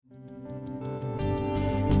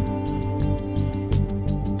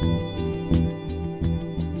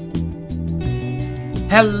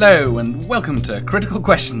Hello and welcome to Critical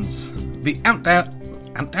Questions, the antidote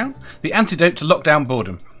to lockdown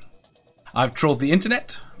boredom. I've trawled the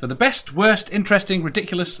internet for the best, worst, interesting,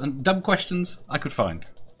 ridiculous and dumb questions I could find.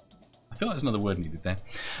 I feel like there's another word needed there.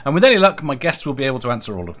 And with any luck, my guests will be able to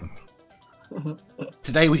answer all of them.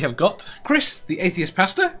 Today we have got Chris, the atheist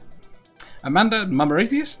pastor, Amanda, Mama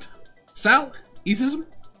Atheist, Sal, Atheism,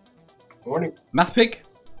 Morning. Math Pig,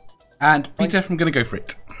 and Peter from Gonna Go For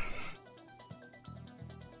It.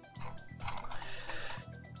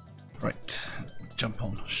 Right, jump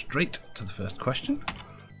on straight to the first question.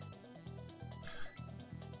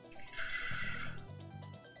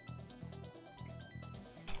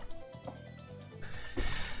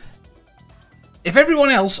 If everyone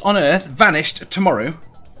else on Earth vanished tomorrow,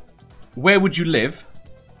 where would you live?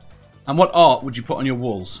 And what art would you put on your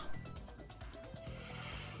walls?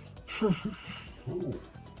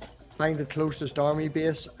 Find the closest army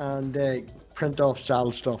base and print off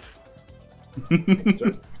Sal stuff.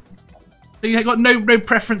 So you got no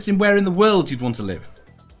preference in where in the world you'd want to live?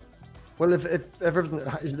 Well, if everything,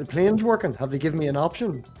 is the planes working? Have they given me an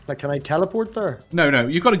option? Like, can I teleport there? No,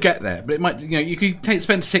 you've got to get there. But it might, you could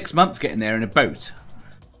spend 6 months getting there in a boat.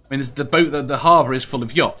 I mean, the harbour is full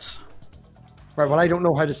of yachts. Right. Well, I don't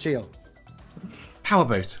know how to sail.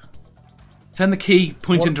 Powerboat. Turn the key,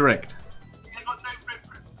 point and direct.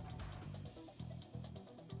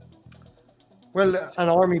 Well, an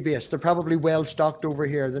army base. They're probably well stocked over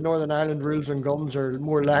here. The Northern Ireland rules on guns are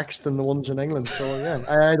more lax than the ones in England. So yeah,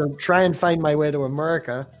 I don't try and find my way to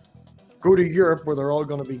America. Go to Europe where they're all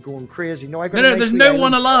going to be going crazy. No, There's no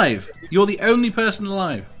one alive. You're the only person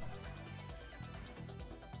alive.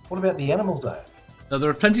 What about the animals, though? No, there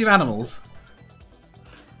are plenty of animals.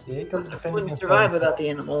 Yeah, you got to defend Wouldn't against survive those without the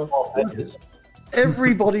animals. predators.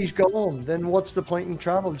 Everybody's gone. Then what's the point in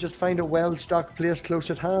travel? Just find a well-stocked place close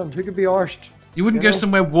at hand. Who could be arsed? You wouldn't go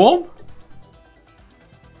somewhere warm?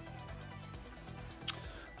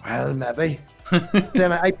 Well, maybe.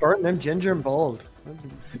 Then I burn them ginger and bald.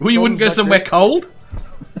 Well, you wouldn't go somewhere cold?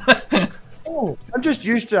 Oh, I'm just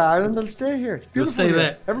used to Ireland. I'll stay here. It's You'll beautiful. stay here.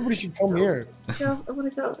 there. Everybody should come here. No, I want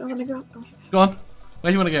to go. I want to go. Go on. Where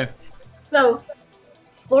do you want to go? So,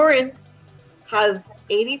 Florence has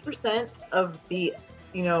 80% of the,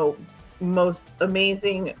 most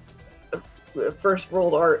amazing first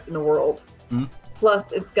world art in the world. Mm.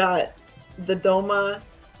 Plus, it's got the Doma,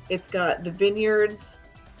 it's got the vineyards.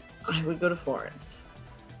 I would go to Florence.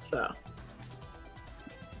 So,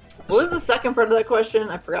 what was the second part of that question?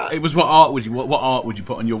 I forgot. It was what art would you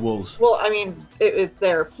put on your walls? Well, I mean, it's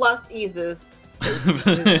there. Plus, eases.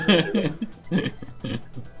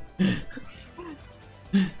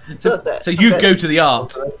 So you'd go to the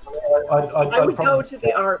art. I would go to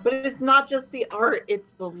the art, but it's not just the art. It's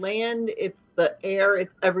the land, it's the air,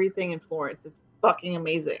 it's everything in Florence. It's fucking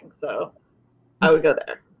amazing. So I would go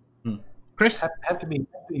there. Chris? Have to be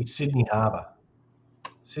Sydney Harbour.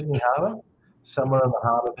 Sydney Harbour, somewhere on the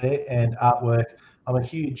harbour there, and artwork. I'm a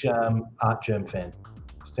huge Art Germ fan.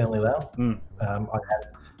 Stanley Lau.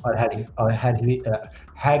 I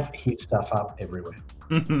had his stuff up everywhere.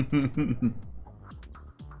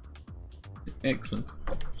 Excellent.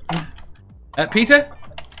 Peter?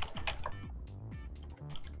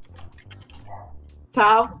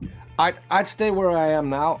 Tao? I'd stay where I am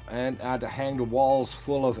now, and I'd hang the walls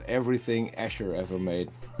full of everything Escher ever made.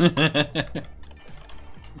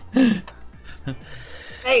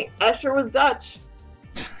 Hey, Escher was Dutch.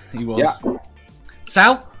 He was. Yeah.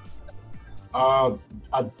 Sal? A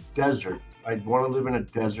desert. I'd want to live in a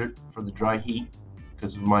desert for the dry heat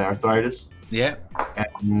because of my arthritis. Yeah.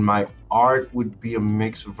 And my art would be a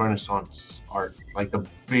mix of Renaissance art, like the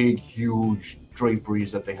big, huge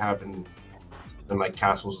draperies that they have in like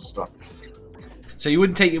castles and stuff. So you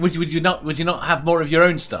wouldn't take? Would you not have more of your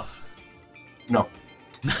own stuff? No.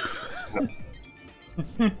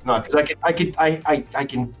 No, because I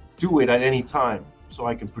can do it at any time, so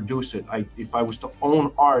I can produce it. If I was to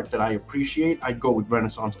own art that I appreciate, I'd go with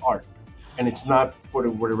Renaissance art, and it's not for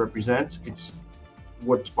what it represents. It's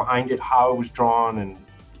what's behind it, how it was drawn, and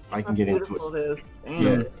I can get into it.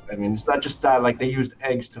 Yeah, I mean, it's not just that. Like they used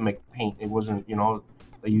eggs to make paint. It wasn't,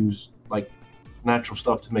 they used like natural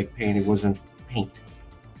stuff to make paint. It wasn't paint.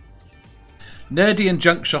 Nerdy and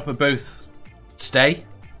Junk Shop are both stay.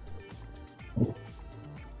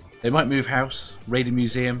 They might move house, raid a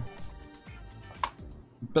museum,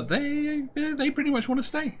 but they pretty much want to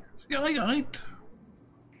stay. I'd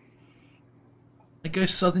go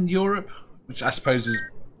Southern Europe, which I suppose is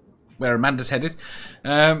where Amanda's headed.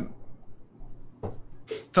 So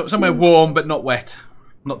somewhere warm but not wet,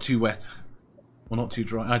 not too wet, or not too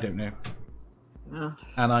dry. I don't know. Oh.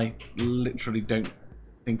 And I literally don't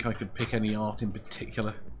think I could pick any art in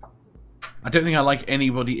particular. I don't think I like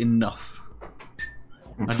anybody enough.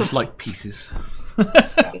 I just like pieces.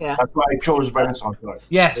 Yeah. That's why I chose Renaissance art.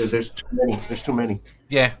 Yes. There's too many. There's too many.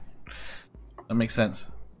 Yeah. That makes sense.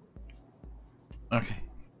 Okay.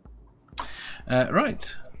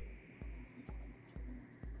 Right.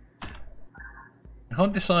 I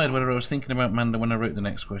can't decide whether I was thinking about Manda when I wrote the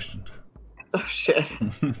next question. Oh shit.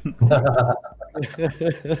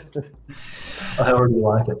 I already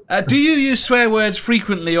like it. Do you use swear words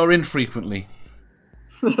frequently or infrequently?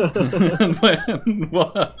 what I think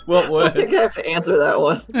I words? have to answer that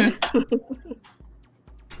one.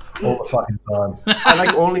 All the fucking time. I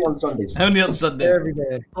like only on Sundays. Only on Sundays. Every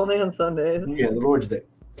day. Only on Sundays. Yeah, the Lord's Day.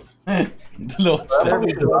 The Lord's Day.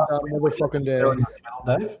 Every day. That motherfucking Swear on day. your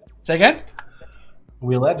channel, Dave? Say again? Are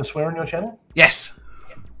we allowed to swear on your channel? Yes.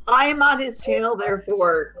 I am on his channel,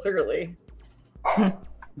 therefore, clearly. Do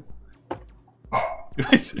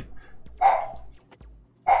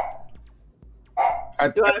I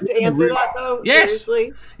have to answer that though? Yes.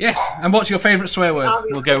 Seriously? Yes. And what's your favourite swear word?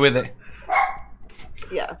 Obviously. We'll go with it.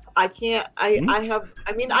 Yes. I can't. I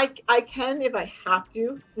can if I have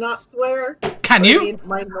to not swear. Can But you? I mean,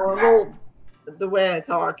 my normal, the way I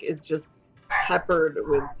talk is just peppered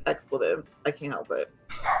with expletives. I can't help it.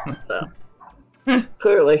 So,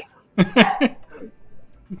 clearly.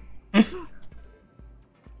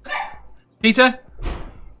 Peter?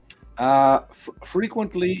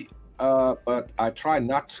 Frequently, but I try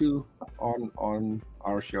not to on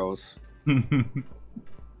our shows.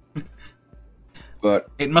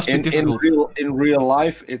 But It must be difficult. in real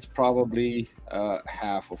life, it's probably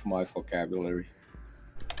half of my vocabulary.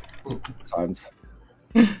 Sometimes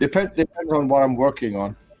depends on what I'm working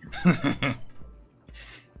on.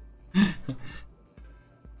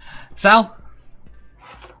 Sal?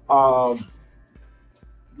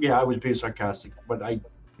 Yeah, I was being sarcastic, but I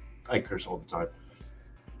curse all the time.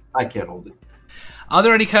 I can't hold it. Are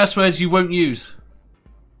there any curse words you won't use?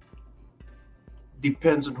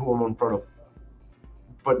 Depends on who I'm in front of.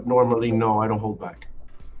 But normally, no, I don't hold back.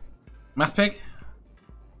 Math Pig?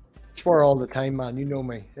 Swear all the time, man. You know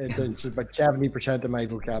me. It's about 70% of my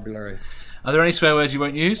vocabulary. Are there any swear words you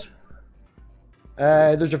won't use?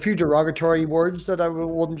 There's a few derogatory words that I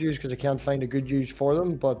wouldn't use because I can't find a good use for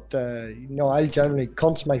them. But no, I generally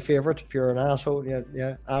cunt's my favorite. If you're an asshole,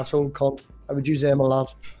 yeah, asshole, cunt. I would use them a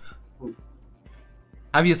lot.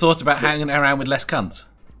 Have you thought about hanging around with less cunts?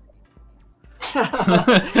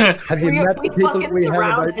 Have you met the people fucking we have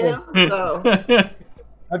surround about him, you? so.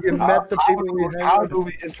 Have you met the people we have? How do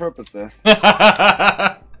we interpret this?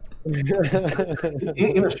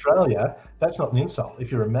 In Australia, that's not an insult.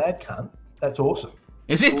 If you're a mad cunt, that's awesome.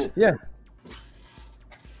 Is it? Yeah.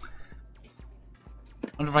 I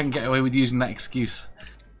wonder if I can get away with using that excuse.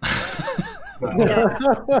 Yeah.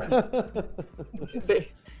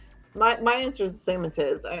 My answer is the same as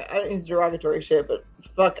his. I don't use derogatory shit, but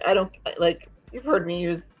fuck, I don't like. You've heard me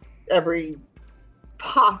use every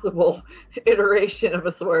possible iteration of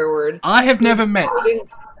a swear word. I have never met,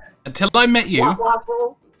 until I met you,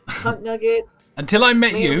 Waffle, cunt nugget. until I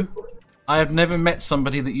met you, I have never met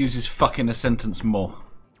somebody that uses fuck in a sentence more.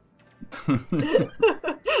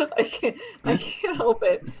 I can't help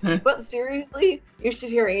it. But seriously, you should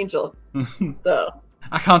hear Angel. So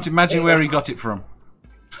I can't imagine where he got it from.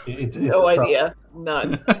 It's no a tough- idea,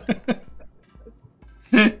 none.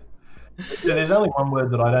 So there's only one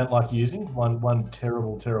word that I don't like using. One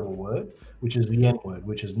terrible word, which is the N word,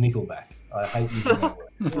 which is Nickelback. I hate using that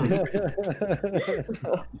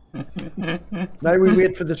word. Now we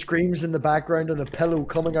wait for the screams in the background and a pillow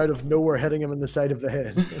coming out of nowhere hitting him in the side of the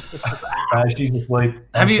head. She's asleep.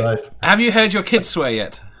 Have I'm you safe. have you heard your kids swear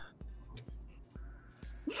yet?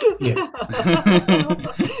 Yeah.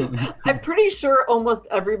 I'm pretty sure almost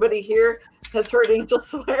everybody here has heard Angel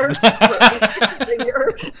swear. So.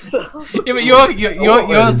 Yeah, but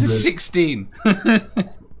yours is 16.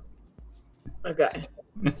 Okay.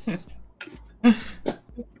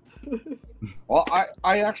 Well,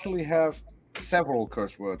 I actually have several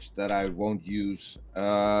curse words that I won't use.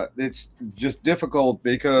 It's just difficult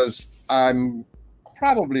because I'm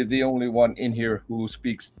probably the only one in here who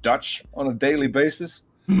speaks Dutch on a daily basis.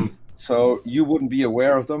 So you wouldn't be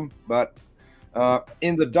aware of them. But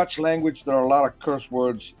in the Dutch language, there are a lot of curse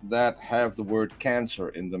words that have the word cancer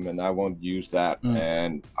in them, and I won't use that.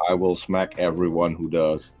 And I will smack everyone who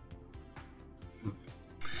does.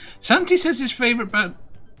 Santi says his favourite bad...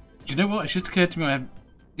 Do you know what? It just occurred to me.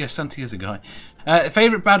 Yes, Santi is a guy.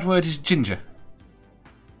 Favourite bad word is ginger.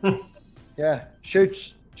 Yeah,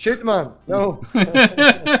 shoot the man. No.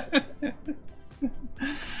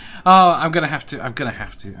 Oh, I'm gonna have to.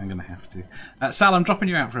 Sal, I'm dropping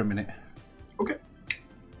you out for a minute. Okay.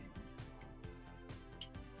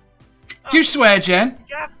 Do you swear, Jen?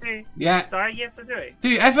 You have to. Yeah. Sorry, yes I do. Do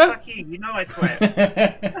you ever? Fuck you, you know I swear.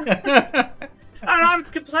 And I was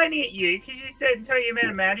complaining at you because you said until you met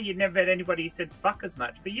Amanda you'd never met anybody who said fuck as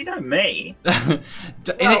much, but you know me.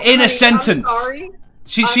 in a sentence. I'm sorry.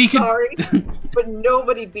 She I'm could. sorry, but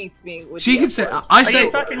nobody beats me with She the could say. F-word. I Are say.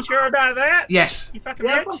 you fucking sure about that? Yes. You fucking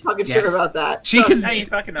Yeah, rich? I'm fucking Yes. sure about that. She can. No, you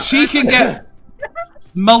fucking not. She can get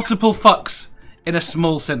multiple fucks in a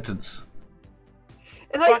small sentence.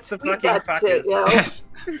 And I Fuck the tweet fucking that fuckers. shit, yo. Yes.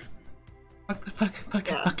 Fucking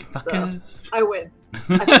Yeah, fuckers. I win.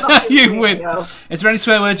 I fucking You win. yo. Is there any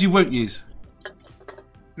swear words you won't use?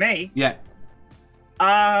 Me? Yeah.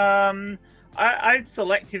 I'm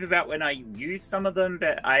selective about when I use some of them,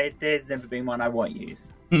 but there's never been one I won't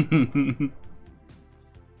use.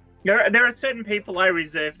 There are certain people I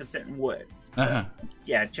reserve for certain words. Uh-huh.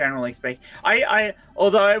 Yeah, generally speaking.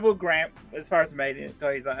 Although I will grant, as far as made it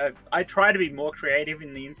goes, I try to be more creative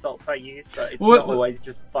in the insults I use, so it's not always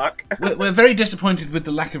just fuck. We're very disappointed with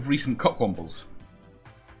the lack of recent cockwombles.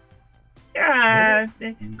 Yeah,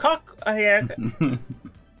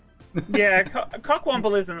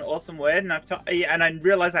 cockwomble is an awesome word, and I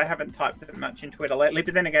realise I haven't typed it much in Twitter lately.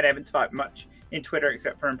 But then again, I haven't typed much in Twitter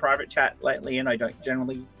except for in private chat lately, and I don't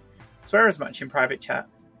generally swear as much in private chat.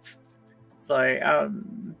 So,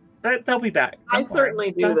 but they'll be back. I Don't worry.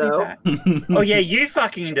 certainly do, They'll be though. back. Oh yeah, you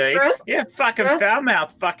fucking do. Chris? Yeah, fucking Chris? foul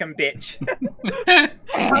mouth, fucking bitch.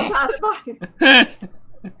 I'll pass by.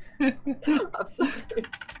 I'm sorry.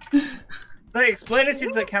 The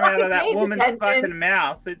expletives that come out of that Fucking pay woman's attention. fucking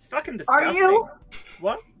mouth, it's fucking disgusting. Are you?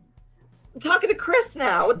 What? I'm talking to Chris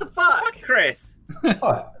now. What the fuck? Fuck Chris.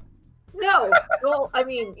 What? No. Well, I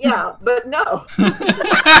mean, yeah, but no.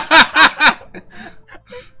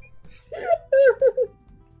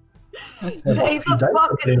 Pay the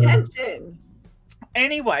fuck attention.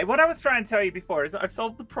 Anyway, what I was trying to tell you before is I've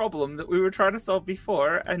solved the problem that we were trying to solve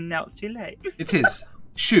before, and now it's too late. It is.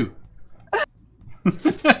 Shoo.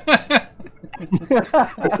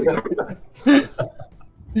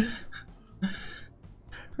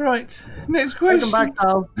 Right. Next question. Welcome back,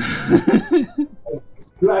 Al.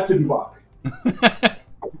 Glad to be back.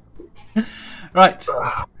 Right.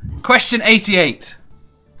 Question 88.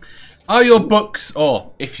 Are your books,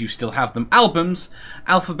 or if you still have them, albums,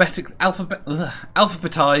 alphabetized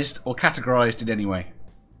or categorized in any way?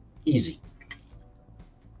 Easy.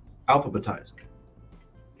 Alphabetized.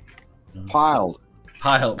 Piled.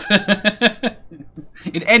 Piled.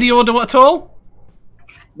 In any order at all?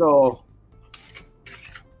 No.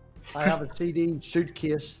 I have a CD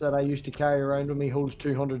suitcase that I used to carry around with me, holds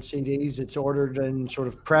 200 CDs. It's ordered in sort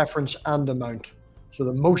of preference and amount. So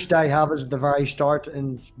the most I have is at the very start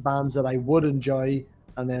in bands that I would enjoy,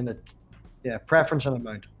 and then preference and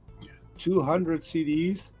amount. 200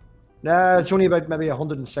 CDs? Nah, it's only about maybe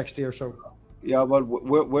 160 or so. Yeah, but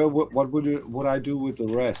what would I do with the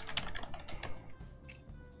rest?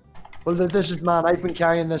 Well, this is, man, I've been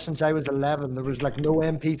carrying this since I was 11. There was like no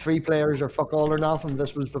MP3 players or fuck all or nothing.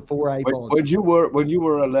 This was before iPods. When you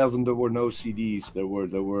were 11, there were no CDs. There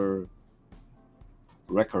were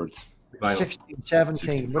records. 16,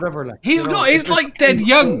 17, whatever. Like, He's like dead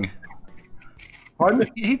young. Pardon?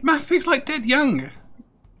 Math Pig's like dead young.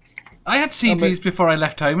 I had CDs before I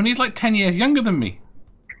left home, and he's like 10 years younger than me.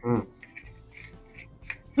 Well,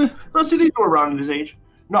 CDs were around his age.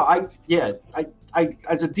 No, I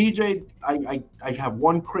as a DJ, I have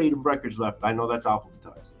one crate of records left. I know that's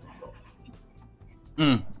alphabetized.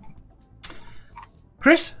 So.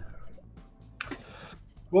 Chris?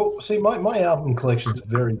 Well, see, my album collection is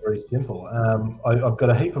very, very simple. I've got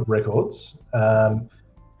a heap of records. The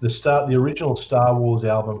original Star Wars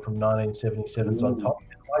album from 1977 is on top.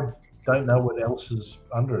 I don't know what else is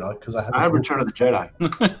under it because I have Return of the Jedi.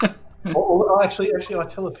 Actually, I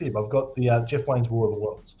tell a fib. I've got the Jeff Wayne's War of the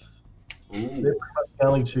Worlds. They're pretty much the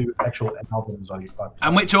only two actual albums I play.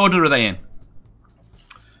 And which order are they in?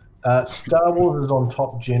 Star Wars is on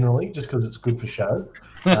top generally, just because it's good for show.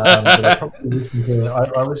 But I probably listen to.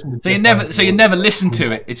 I listen to. So you never listen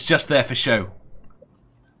to it. It's just there for show.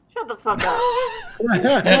 Shut the fuck up.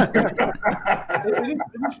 it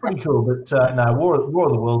is pretty cool, but no, War of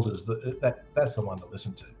the Worlds is that's the one to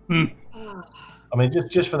listen to. I mean,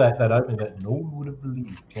 just for that opening that no one would have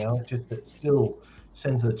believed, it still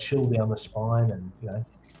sends a chill down the spine, and there's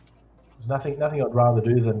nothing I'd rather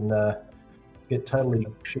do than get totally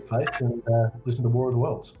shit-faced and listen to War of the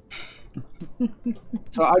Worlds.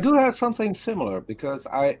 So I do have something similar because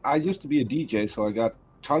I used to be a DJ, so I got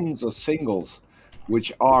tons of singles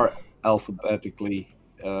which are alphabetically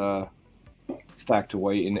stacked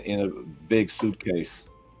away in a big suitcase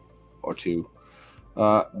or two.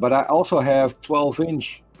 But I also have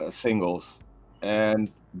 12-inch singles,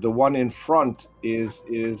 and the one in front is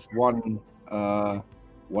one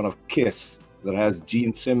of Kiss that has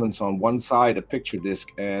Gene Simmons on one side, a picture disc,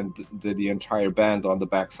 and the entire band on the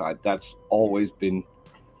back side. That's always been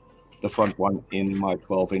the front one in my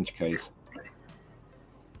 12-inch case.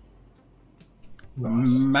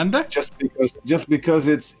 Manda? Just because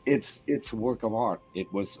it's a work of art.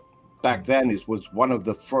 It was back then. It was one of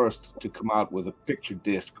the first to come out with a picture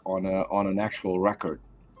disc on an actual record,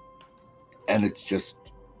 and it's just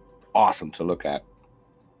awesome to look at.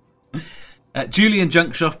 Julie and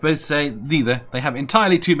Junkshoff both say neither. They have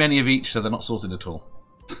entirely too many of each, so they're not sorted at all.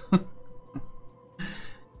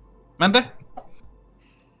 Manda?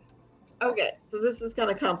 Okay, so this is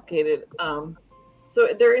kind of complicated. So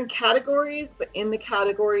they're in categories, but in the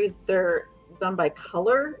categories they're done by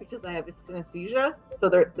color because I have synesthesia. So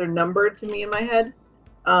they're numbered to me in my head.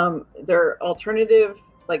 They're alternative,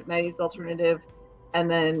 like 90s alternative, and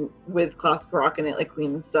then with classic rock in it, like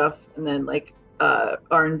Queen and stuff, and then like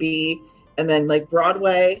R&B, and then like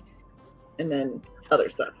Broadway, and then other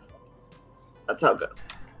stuff. That's how it goes.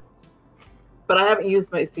 But I haven't used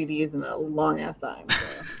my CDs in a long ass time. So.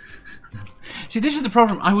 See, this is the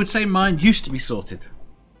problem. I would say mine used to be sorted.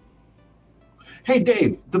 Hey,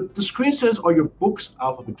 Dave, the screen says, are your books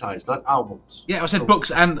alphabetized, not albums? Yeah, I said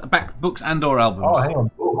books and or albums. Oh, hang on.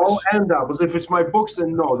 Oh, and albums. If it's my books,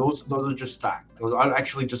 then no, those are just stacked. Those are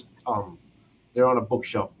actually just they're on a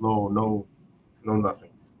bookshelf. No, nothing.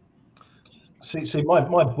 See,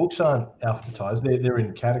 my books aren't alphabetized. They're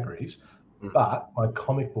in categories, but my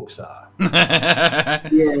comic books are.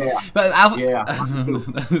 Yeah. But Yeah.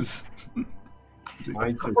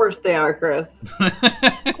 Of course they are, Chris. Of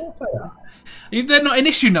course they are. They're not an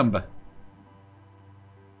issue number.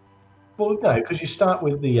 Well, no, because you start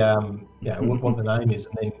with the what the name is,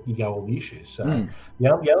 and then you go all the issues. So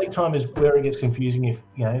the only time is where it gets confusing if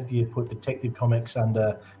do you put Detective Comics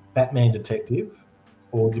under Batman Detective,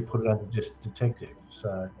 or do you put it under just Detective?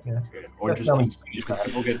 So or just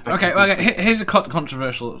Okay. Here's a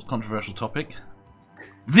controversial topic.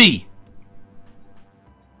 The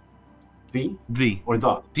or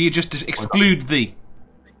the. Do you just exclude the?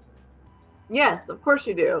 Yes, of course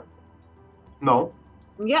you do. No.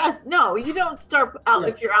 Yes, no, you don't start out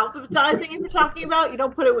if you're alphabetizing. If you're talking about, you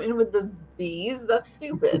don't put it in with the these. That's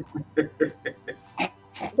stupid.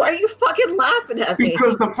 Why are you fucking laughing at me?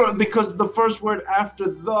 Because the first word after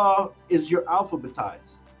the is your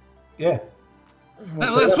alphabetized. Yeah.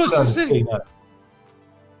 That's supposed to say.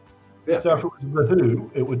 Yeah. So if it was the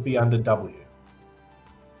Who, it would be under W.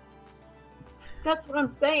 That's what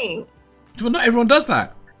I'm saying. Well, not everyone does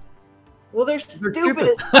that. Well, they're stupid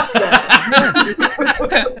as fuck.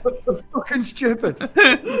 They're fucking stupid. So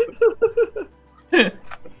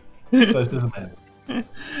it doesn't matter.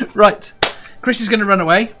 Right. Chris is going to run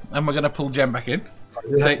away, and we're going to pull Jem back in.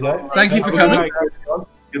 So, thank you for coming.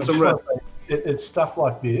 Get some rest. It's stuff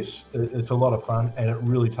like this. It's a lot of fun, and it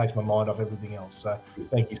really takes my mind off everything else. So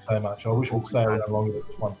thank you so much. I wish we'd stay around longer.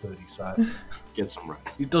 It was 1:30. So Get some rest.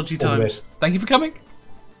 You dodgy All the times. best. Thank you for coming.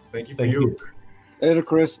 Thank you for you. Later,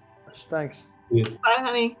 Chris. Thanks. Yes. Bye,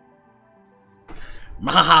 honey.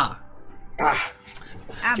 Mahaha.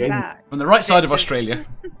 I'm Jamie. back. From the right side of Australia.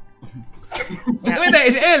 Wait there,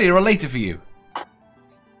 is it earlier or later for you?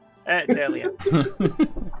 It's earlier.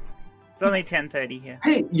 It's only 10:30 here.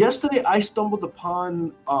 Hey, yesterday I stumbled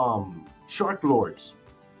upon Shark Lords.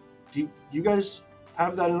 Do you guys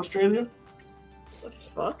have that in Australia? What the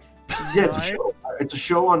fuck? Yeah, it's a show. It's a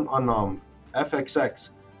show on FXX,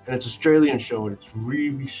 and it's an Australian show, and it's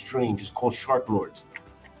really strange. It's called Shark Lords.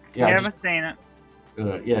 Yeah, Never seen it.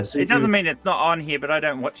 yeah. So It doesn't mean it's not on here, but I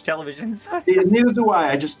don't watch television, so. Yeah, neither do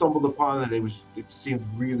I. I just stumbled upon it. It seemed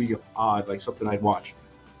really odd, like something I'd watch.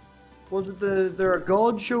 Was it they're a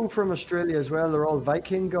god show from Australia as well? They're all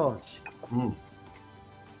Viking gods.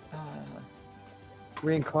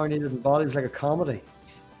 Reincarnated in bodies, like a comedy.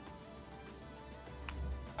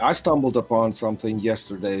 I stumbled upon something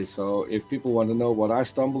yesterday, so if people want to know what I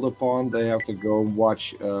stumbled upon, they have to go and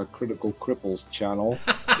watch Critical Cripples channel.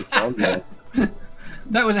 It's on there.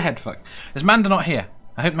 That was a head fuck. Is Manda not here?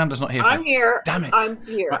 I hope Manda's not here. I'm here. Damn it. I'm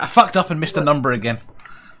here. Right, I fucked up and missed a number again.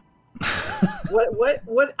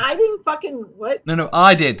 What? I didn't fucking what? No,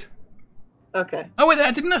 I did. Okay. Oh, wait,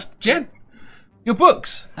 I didn't ask. Jen, your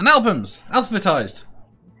books and albums, alphabetized.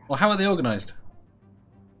 Well, how are they organised?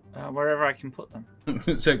 Wherever I can put them.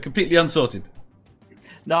 So, completely unsorted.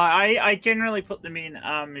 No, I generally put them in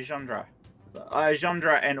genre. So,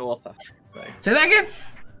 genre and author. So. Say that again?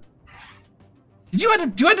 Did you add a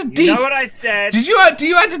D? You know what I said? Do you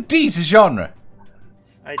add a D to genre?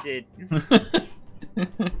 I did.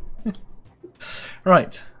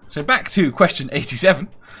 Right. So back to question 87.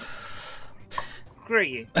 Screw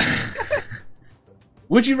you.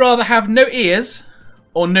 Would you rather have no ears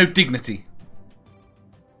or no dignity?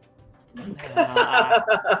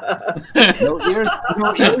 No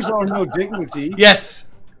ears or no dignity. Yes.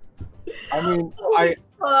 I mean,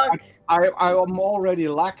 Fuck. I'm already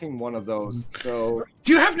lacking one of those. So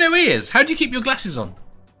Do you have no ears? How do you keep your glasses on?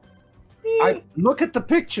 I look at the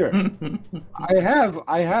picture. I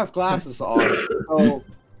have glasses on. So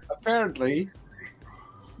apparently,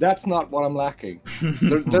 that's not what I'm lacking.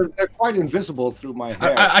 They're quite invisible through my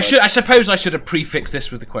hair. I suppose I should have prefixed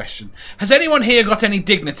this with the question. Has anyone here got any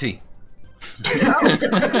dignity?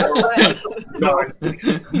 None.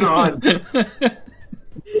 None.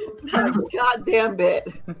 Not a goddamn bit.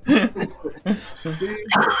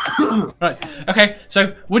 Right. Okay.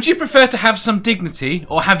 So, would you prefer to have some dignity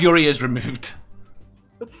or have your ears removed?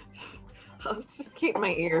 I'll just keep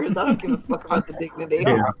my ears. I don't give a fuck about the dignity.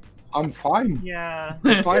 Yeah, I'm fine. Yeah.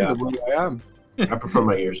 I'm fine the way I am. I prefer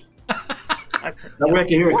my ears. I- That way I can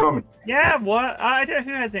hear it coming. Yeah, what? I don't.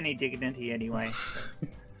 Who has any dignity anyway?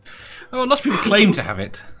 Oh, lots of people claim to have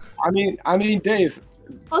it. I mean, Dave.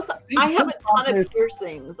 Plus, I have a ton of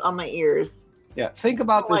piercings on my ears. Yeah, think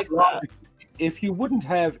about I this. like that. If you wouldn't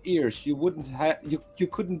have ears, you wouldn't have you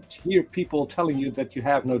couldn't hear people telling you that you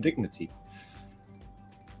have no dignity.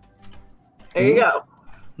 There you go.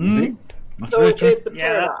 Mm. That's So very true. it's a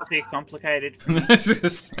Yeah, that's paradox. too complicated.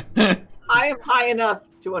 I am high enough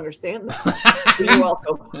to understand that. You're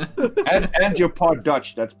welcome. And you're part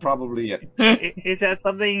Dutch. That's probably it. Is that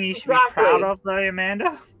something you should be Exactly. proud of, though,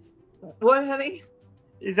 Amanda? What, honey?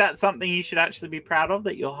 Is that something you should actually be proud of,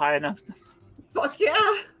 that you're high enough? Fuck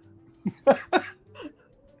yeah.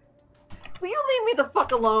 Will you leave me the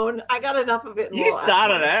fuck alone? I got enough of it. in the You last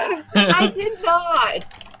started one. it. I did not.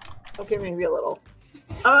 Okay, maybe a little.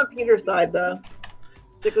 I'm on Peter's side, though.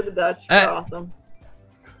 Stick with the Dutch. They're awesome.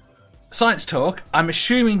 Science talk. I'm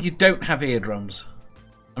assuming you don't have eardrums.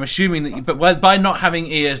 I'm assuming that you, but by not having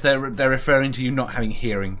ears, they're referring to you not having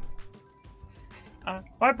hearing.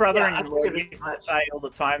 My brother Yeah, I and your figured as used to much. say all the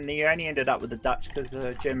time that you only ended up with the Dutch because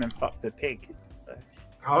a German fucked a pig. So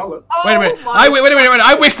Holla. Oh, Wait a minute. my Wait a minute.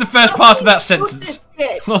 I missed the first part of that Look at sentence.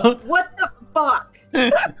 this bitch. What the fuck?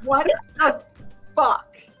 What the fuck?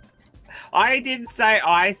 I didn't say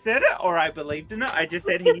I said it or I believed in it. I just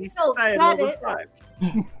said he used to Still say it all said the it.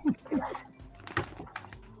 time.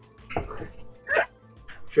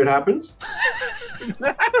 Shit happens.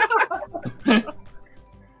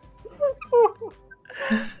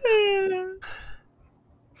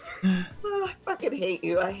 Oh, I fucking hate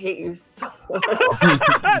you. I hate you so much.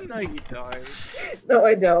 No, you don't. No,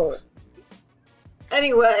 I don't.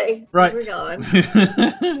 Anyway, Right. moving on.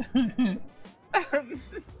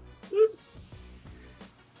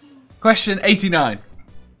 Question 89.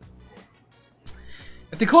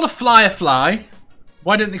 If they call a fly,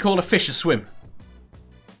 why don't they call a fish a swim?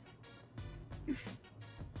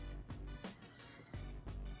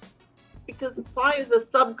 Because a fly is a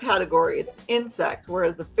subcategory. It's insect,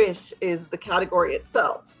 whereas a fish is the category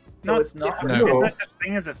itself. No, So it's not. different. No. There's no such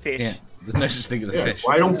thing as a fish. Yeah, there's no such thing as a Yeah. fish.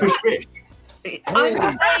 Why don't fish fish? I'm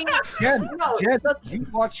saying Jen, no. Jen, That's, you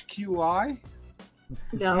watch QI?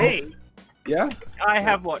 no. Me, Yeah, I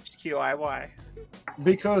have watched QIY.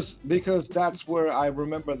 because that's where I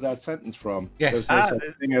remember that sentence from. Yes. There's no Ah,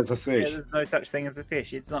 such thing as a Yeah, fish. there's no such thing as a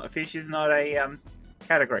fish. It's not a fish. Is not a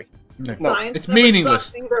category. No. No. Science It's never meaningless.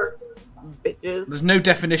 stops either, bitches. There's no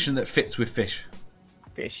definition that fits with fish.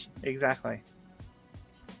 Fish, exactly.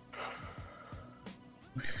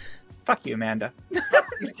 Fuck you, Amanda.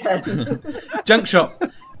 Junk shop.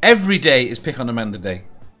 Every day is Pick on Amanda Day.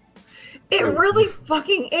 It really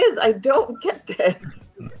fucking is. I don't get this.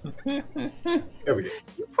 Every day.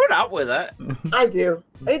 You put up with it. I do.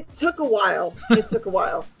 It took a while. It took a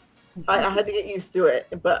while. I had to get used to it,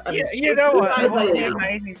 but I'm You know what? surprised I The am.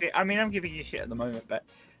 amazing thing. I mean, I'm giving you shit at the moment, but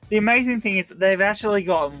the amazing thing is that they've actually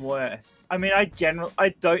gotten worse. I mean, I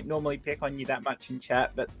don't normally pick on you that much in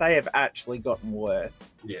chat, but they have actually gotten worse.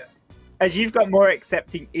 Yeah. As you've got more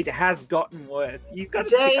accepting, it has gotten worse. You've got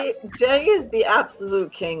to Jay is the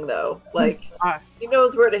absolute king, though. Like Ah. he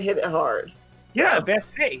knows where to hit it hard. Yeah, best.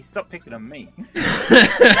 Hey, stop picking on me.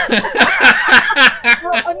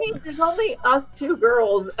 Well, I mean, there's only us two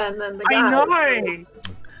girls, and then the guys. I know.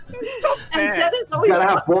 Stop And that. Jen is You always gotta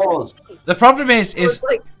have balls. The problem is it's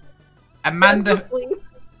like Amanda.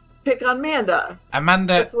 pick on Manda.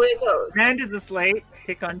 Amanda. That's the way it goes. Amanda's asleep.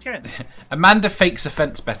 Pick on Jen. Amanda fakes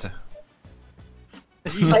offense better.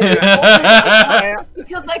 Because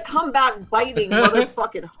I come back biting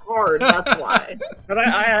motherfucking hard. That's why. But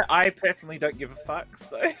I personally don't give a fuck,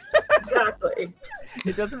 so Exactly.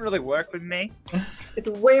 it doesn't really work with me. It's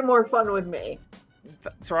way more fun with me.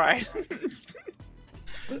 That's right.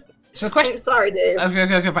 So the question. I'm sorry, Dave. I'm going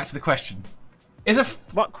to go back to the question.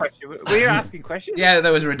 What question? Were you asking questions? Yeah,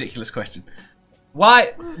 that was a ridiculous question.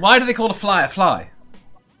 Why do they call a fly a fly?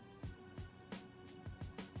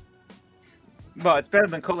 Well, it's better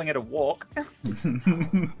than calling it a walk.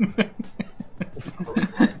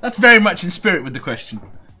 That's very much in spirit with the question.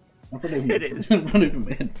 It is. Run over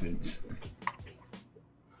my headphones.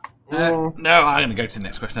 No, I'm going to go to the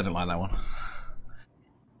next question. I don't like that one.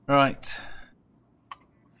 Right.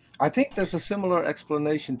 I think there's a similar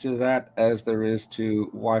explanation to that as there is to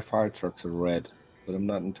why fire trucks are red, but I'm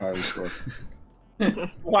not entirely sure.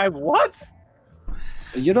 Why what?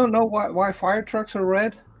 You don't know why fire trucks are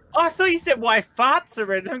red? Oh, I thought you said why farts are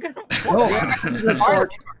red. I'm going No, fire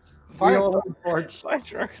trucks. We all have parts. fire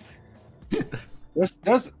trucks. Do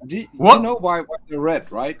you What? know why they're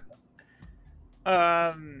red, right?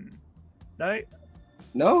 No.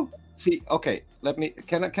 No? See, okay.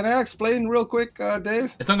 Can I explain real quick,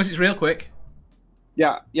 Dave? As long as it's real quick.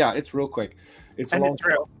 Yeah, it's real quick. It's And it's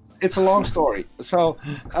real. It's a long story. So,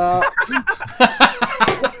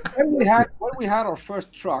 when we had our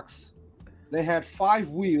first trucks, they had 5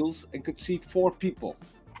 wheels and could seat 4 people.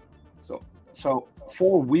 So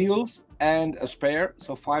 4 wheels and a spare.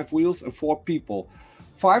 So 5 wheels and 4 people.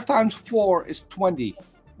 5 times 4 is 20.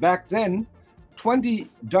 Back then, 20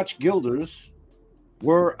 Dutch guilders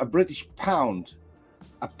were a British pound.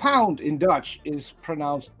 A pound in Dutch is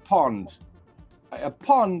pronounced pond. A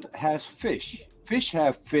pond has fish. Fish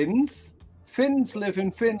have fins. Finns live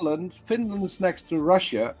in Finland. Finland's next to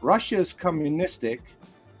Russia. Russia is communistic.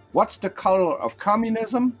 What's the color of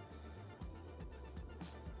communism?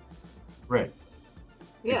 Red.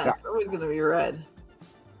 Yeah, Exactly. it's always gonna be red.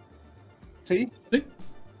 See? See?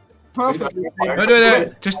 Perfect.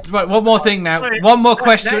 No. Just one more thing now. Wait, One more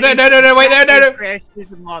question. that No, is- wait, no.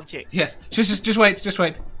 Creationism logic. Yes, just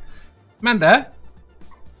wait. Amanda,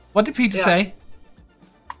 what did Peter Yeah. say?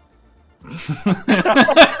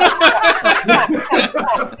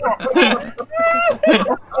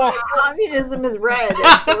 Communism is red,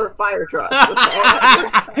 and so are fire trucks. Does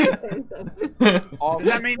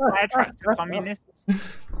that mean fire trucks are communists?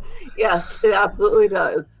 Yes, it absolutely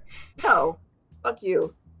does. No, fuck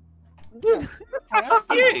you. Fuck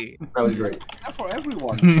you. That was great. Not for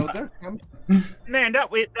everyone. So they're Man,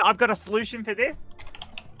 I've got a solution for this.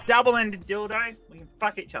 Double-ended dildo. We can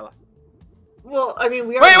fuck each other. Well, I mean,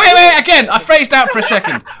 we are. Wait, again, I phrased out for a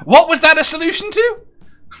second. What was that a solution to?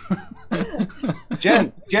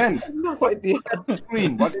 Jen, No idea.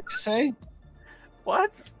 screen. What did you say?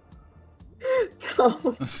 What?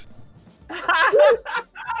 Don't.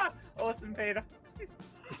 Awesome, Peter.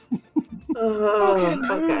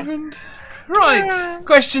 Okay. Right,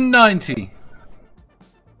 question 90.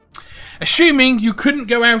 Assuming you couldn't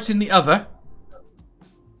go out in the other,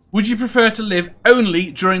 would you prefer to live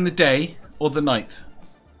only during the day or the night?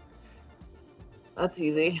 That's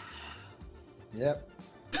easy. Yep.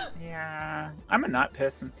 Yeah, I'm a night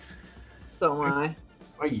person. So am I.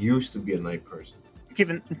 I used to be a night person,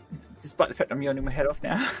 Given, despite the fact I'm yawning my head off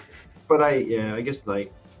now. but I guess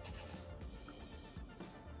night.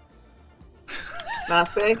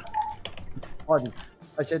 Math big. Pardon.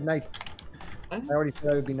 I said night. I Okay. already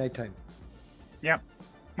said it would be nighttime.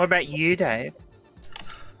 What about you, Dave?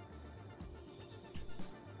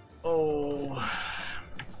 Oh.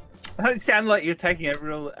 It sounded like you're taking a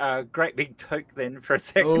real great big toke then for a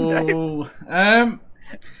second, Dave. Oh.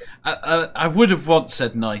 I would have once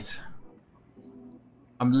said night.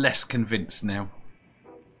 I'm less convinced now.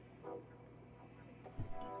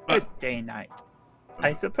 Good day, night.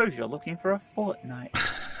 I suppose you're looking for a fortnight.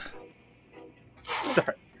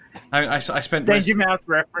 Sorry, I spent most, Danger Mouse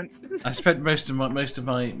reference. I spent most of my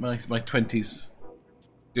 20s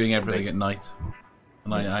doing everything at night,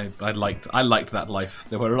 and I liked that life.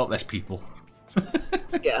 There were a lot less people.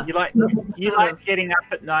 Yeah. You liked getting up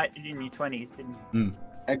at night in your 20s, didn't you?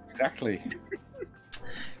 Exactly.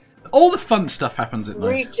 All the fun stuff happens at night.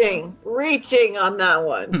 Reaching on that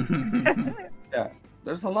one. Yeah.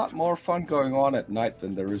 There's a lot more fun going on at night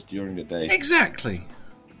than there is during the day. Exactly.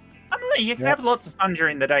 I don't know. You can have lots of fun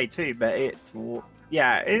during the day too, but it's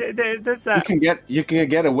there's that. You can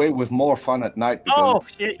get away with more fun at night. Because Oh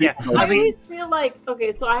shit! Yeah. I always feel like,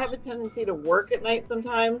 okay, so I have a tendency to work at night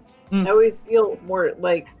sometimes. Mm. I always feel more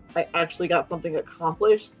like I actually got something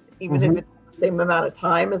accomplished, even if it's the same amount of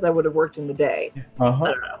time as I would have worked in the day. I Uh-huh.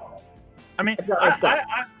 don't know. I mean, I feel like that.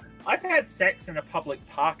 I've had sex in a public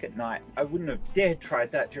park at night. I wouldn't have dared tried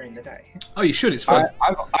that during the day. Oh, you should. It's fun.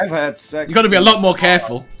 I've had sex. You've got to be a lot more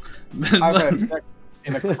careful. I've had sex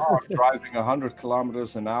in a car driving 100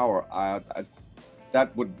 kilometers an hour.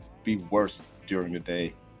 That would be worse during the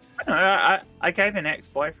day. I gave an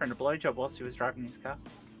ex-boyfriend a blowjob whilst he was driving his car.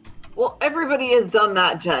 Well, everybody has done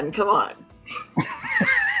that, Jen. Come on.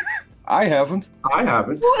 I haven't. I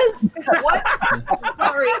haven't. What? I'm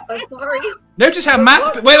sorry. Notice how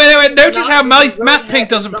wait. Notice how Math Pig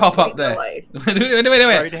doesn't pop up there. wait.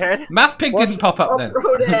 Roadhead. Math Pig didn't pop up then.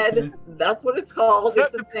 Roadhead. That's what it's called.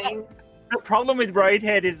 It's a thing. The problem with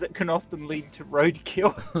roadhead is that can often lead to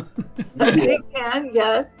roadkill. It can,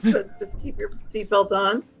 yes, but just keep your seatbelt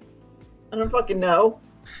on. I don't fucking know.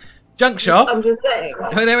 Junk shop. I'm just saying.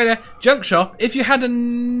 Wait there. Junk shop. If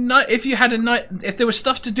there was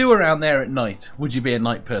stuff to do around there at night, would you be a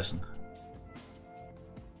night person?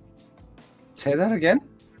 Say that again.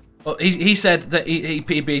 Well, he said that he'd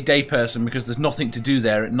be a day person because there's nothing to do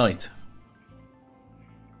there at night.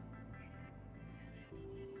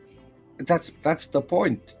 That's the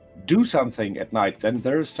point. Do something at night, then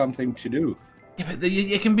there's something to do. Yeah, but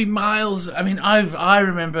it can be miles. I mean, I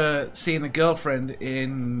remember seeing a girlfriend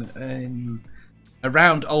in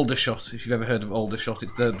around Aldershot. If you've ever heard of Aldershot,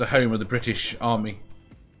 it's the home of the British Army.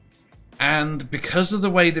 And because of the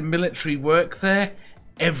way the military work there,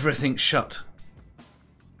 everything's shut.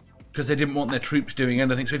 Because they didn't want their troops doing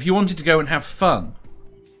anything. So if you wanted to go and have fun,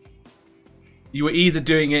 you were either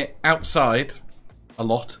doing it outside a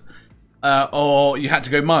lot, or you had to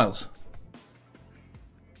go miles.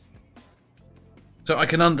 So I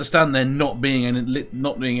can understand there not being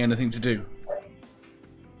anything to do.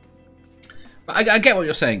 But I get what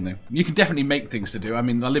you're saying, though. You can definitely make things to do. I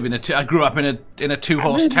mean, I grew up in a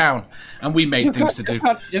 2-horse town, and we made things to do.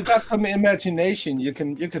 You've got some imagination. You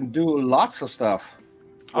can do lots of stuff.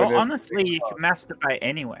 Oh, honestly, you can masturbate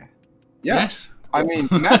anywhere. Yeah. Yes. I mean,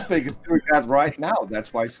 Matt Pig is doing that right now.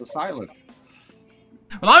 That's why he's so silent.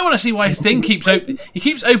 Well, I want to see why his thing keeps open. He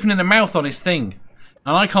keeps opening the mouth on his thing,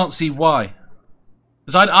 and I can't see why.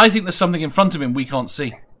 Because I think there's something in front of him we can't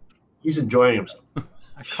see. He's enjoying himself.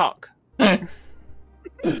 A cock. I'm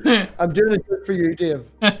doing it good for you, Dave.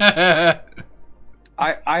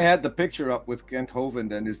 I had the picture up with Kent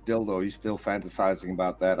Hovind and his dildo. He's still fantasizing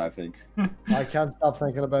about that, I think. I can't stop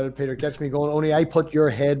thinking about it, Peter. It gets me going. Only I put your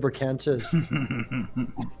head where Kent's is.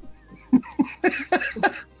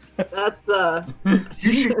 That's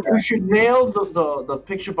You should nail the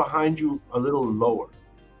picture behind you a little lower.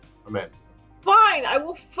 Amen. fine. I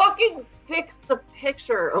will fucking fix the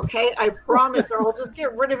picture, okay? I promise, or I'll just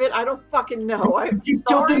get rid of it. I don't fucking know. I'm Keep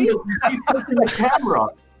sorry. tilting the camera.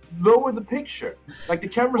 Lower the picture. Like the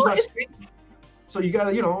camera's not straight. So you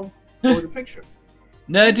gotta, lower the picture.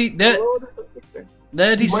 Nerdy. Lower the picture.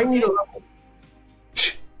 Nerdy. You might need a level.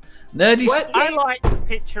 Nerdy. What? I like the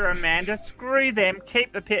picture, Amanda. Screw them.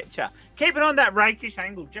 Keep the picture. Keep it on that rakish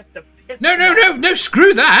angle just to piss them off. No,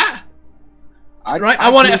 screw that. I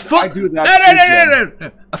want it a foot. I do that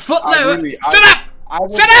No. A foot lower. Shut up! I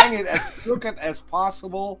will Shut hang it as crooked as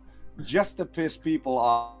possible just to piss people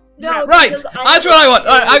off. No, Right, because that's what I want.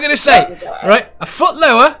 All right, I'm going to say, right, a foot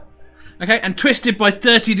lower, okay, and twisted by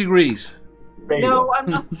 30 degrees. There you No, go. I'm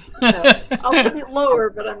not. No. I'll put it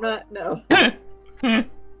lower, but I'm not. No.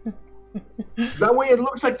 That way it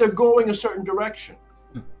looks like they're going a certain direction.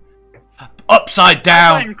 Upside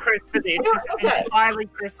down. I'm Chris for this. This is Okay. entirely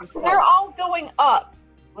Chris's They're fault. all going up.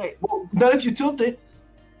 Wait, Well, not if you tilt it.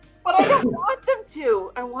 but I don't want them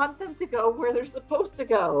to. I want them to go where they're supposed to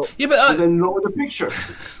go. Yeah, but And then lower the picture.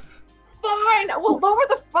 Fine, I will lower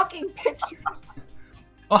the fucking picture.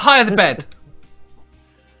 or higher the bed.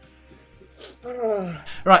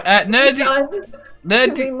 Right, nerdy. Can we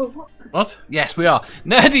Nerdy. move on? What? Yes, we are.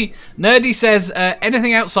 Nerdy says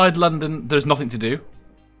anything outside London, there's nothing to do.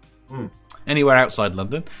 Anywhere outside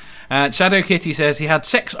London. Shadow Kitty says he had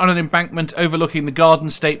sex on an embankment overlooking the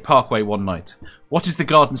Garden State Parkway one night. What is the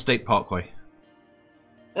Garden State Parkway?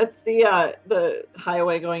 That's the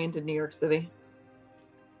highway going into New York City.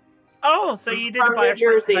 Oh, so you did it From by New a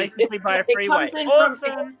Jersey. basically by a It freeway. comes in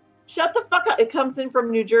Awesome. Shut the fuck up! It comes in from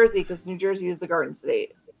New Jersey because New Jersey is the Garden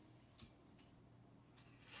State.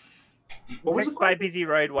 What was Sex the by question? busy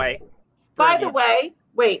roadway. By the Brilliant. way,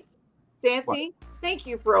 wait, Santi, thank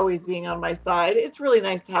you for always being on my side. It's really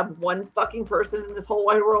nice to have one fucking person in this whole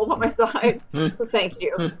wide world on my side. So thank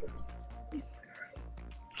you.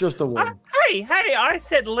 Just the one. Hey, I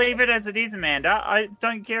said leave it as it is, Amanda. I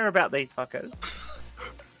don't care about these fuckers.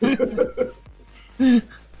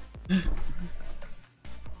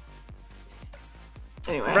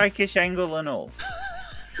 Anyway, Rakish angle and all.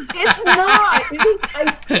 It's not. It is,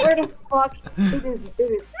 I swear to fuck. It is. It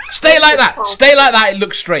is. Stay like that. Stay like that. It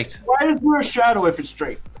looks straight. Why is there a shadow if it's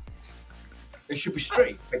straight? It should be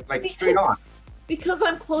straight, like straight on. Because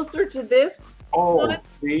I'm closer to this Oh, What?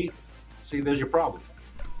 see, there's your problem.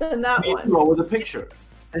 than that You one. go with the picture.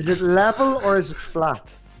 Is it level or is it flat?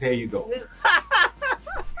 There you go.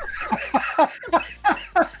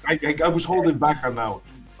 I was holding back on that one.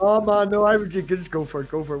 Oh man, no, I would just go for it.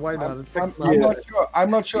 Go for it. Why not? It's I'm fixed, man. not sure. I'm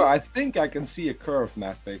not sure. I think I can see a curve,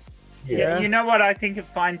 Matt. Yeah, you know what? I think it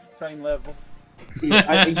finds its own level.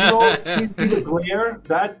 Yeah, you know, see the glare?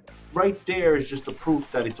 That right there is just the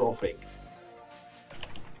proof that it's all fake.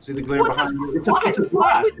 See the glare What the- behind you? It's why- a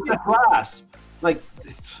why glass. would It's a glass. Like,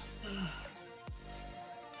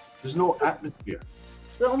 there's no atmosphere.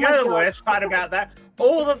 Oh You my know the God. worst part about that?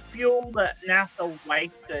 All the fuel that NASA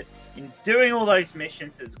wasted in doing all those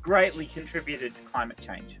missions has greatly contributed to climate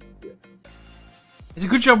change. It's a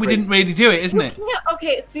good job we didn't really do it, isn't it? Yeah,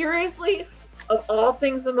 okay, seriously, of all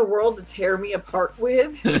things in the world to tear me apart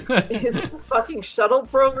with is the fucking shuttle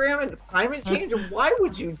program and climate change. And why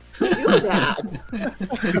would you do that?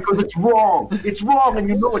 Because it's wrong. It's wrong, and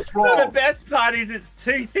you know it's Well, the wrong. best part is it's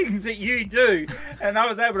two things that you do, and I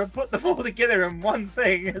was able to put them all together in one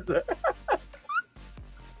thing.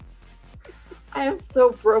 I am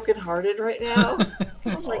so brokenhearted right now.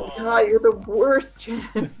 Oh my God, you're the worst,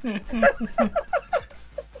 Jen.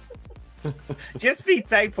 Just be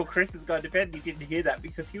thankful Chris has gone to bed and he didn't hear that,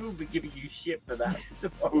 because he will be giving you shit for that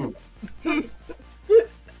tomorrow.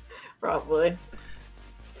 Probably.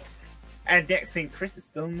 And next thing, Chris is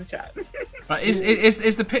still in the chat. Right,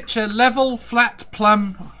 is the picture level, flat,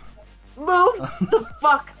 plumb? Move the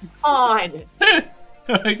fuck on.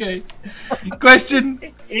 Okay. Question.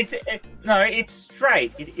 It's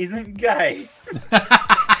straight. It isn't gay.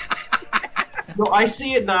 No, I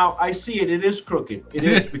see it now. I see it. It is crooked. It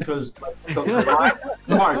is because like, the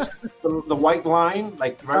line, the white line,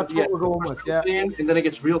 like right, That's what we're going with, yeah. in, and then it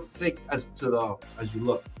gets real thick as you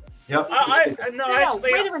look. Yep. No, No,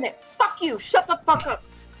 actually, wait a minute. Fuck you. Shut the fuck up.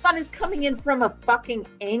 Sun is coming in from a fucking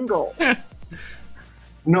angle.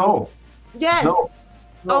 No. Yes. No.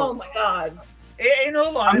 Oh my God. in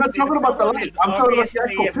all honesty, I'm not talking about the problem light. is I'm talking about the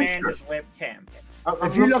obviously actual Amanda's webcam.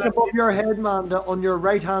 If you look above your head, Manda, on your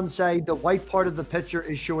right-hand side, the white part of the picture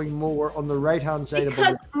is showing more on the right-hand side of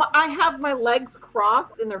Because it. I have my legs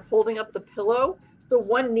crossed and they're holding up the pillow, so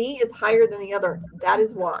one knee is higher than the other. That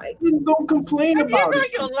is why. Then don't complain Have you about got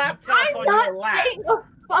it. your laptop I'm on not your lap? saying a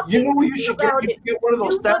fucking You know what you thing should get? about You it. should get one of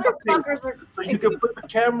those You stand-up tables. motherfuckers are So you can put the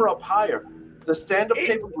camera up higher. The stand-up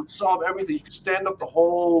table would solve everything. You can stand up the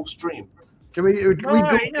whole stream. Can we No,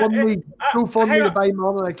 GoFundMe hang to on. buy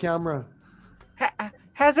Mama a camera?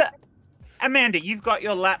 Has it, Amanda? You've got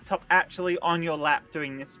your laptop actually on your lap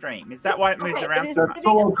doing this stream. Is that why it moves Okay, around it so is much? That's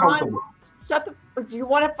so uncomfortable. Shut the. Do you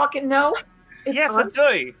want to fucking know? It's Yes, on,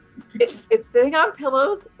 I do. it's sitting on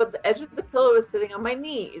pillows, but the edge of the pillow is sitting on my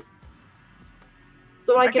knees,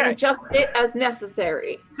 so I can Okay. adjust it as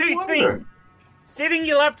necessary. Two Wonder. things. Sitting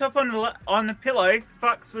your laptop on the pillow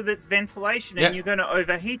fucks with its ventilation, and Yeah. you're going to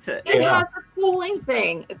overheat it. It Yeah. has a cooling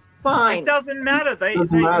thing. It's fine. It doesn't matter. They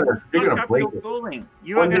Doesn't they matter. You're fuck gonna up break your it. cooling.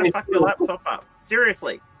 You One are going to day fuck your too. laptop up.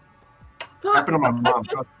 Seriously. Happened to my mom.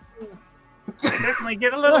 Definitely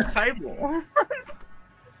get a little table.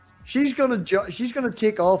 She's gonna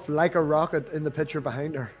take off like a rocket in the picture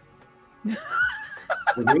behind her.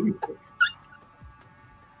 Not really.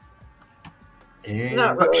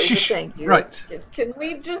 Shh, but shh. thank you. Right. Can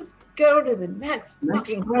we just go to the next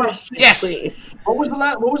fucking question, Yes. please? What was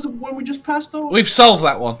the one we just passed over? We've solved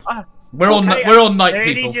that one. Ah, We're on night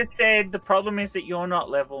Nerdy people. just said the problem is that you're not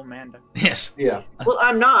level, Amanda. Yes. Yeah. Well,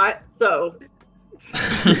 I'm not. So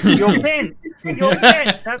You're bent. You're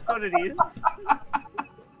bent. That's what it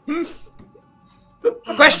is.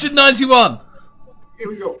 Question 91. Here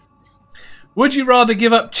we go. Would you rather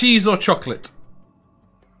give up cheese or chocolate?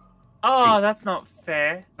 Oh, that's not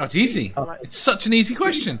fair. Oh, it's easy. It's such an easy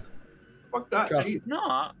question. Fuck that. Sure. Jeez. It's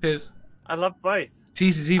not. It is. I love both.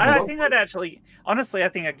 Cheese is evil. I think I'd actually, honestly, I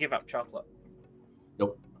think I'd give up chocolate.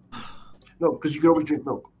 Nope. No, because you can always drink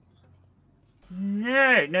milk.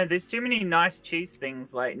 No, there's too many nice cheese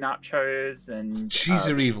things like nachos and Cheese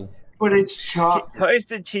are evil. But it's chocolate.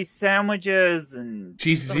 toasted cheese sandwiches and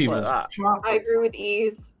Cheese is stuff evil. like that. I agree with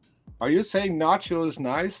Ease. Are you saying nacho is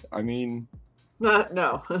nice? I mean,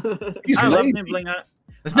 No. he's I love lazy. nibbling on.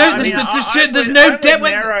 There's no, there's no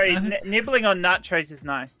depth. Nibbling on nachos is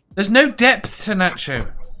nice. There's no depth to nacho.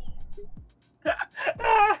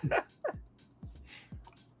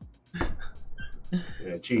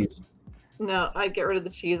 Yeah, cheese. No, I'd get rid of the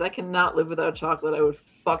cheese. I cannot live without chocolate. I would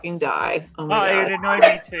fucking die. Oh Oh, my it god. would annoy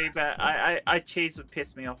me too, but I cheese would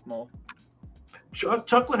piss me off more.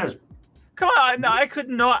 Chocolate has. Come on, I could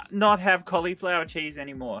not have cauliflower cheese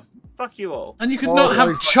anymore. Fuck you all. And you could Oh, not have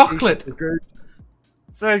no, chocolate. Good.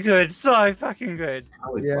 So good, so fucking good.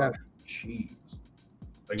 Yeah. Cheese.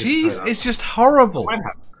 I guess Cheese pineapple. is just horrible.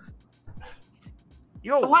 Pineapple.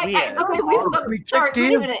 You're Why, weird. okay, We sorry, kicked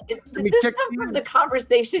wait a in. minute. Did We this kicked come from in. the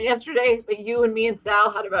conversation yesterday that you and me and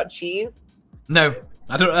Sal had about cheese? No,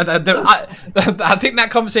 I don't. I think that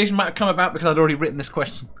conversation might have come about because I'd already written this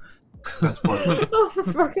question. That's funny. Oh, for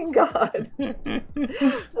fucking God.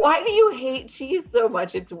 Why do you hate cheese so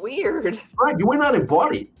much? It's weird. Right, you went out and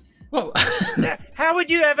bought it. Well, How would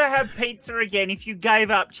you ever have pizza again if you gave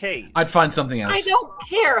up cheese? I'd find something else. I don't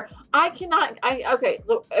care. I cannot. Okay,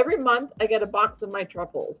 so every month I get a box of my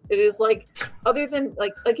truffles. It is like, other than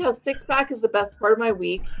like how 6-pack is the best part of my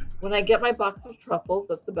week. When I get my box of truffles,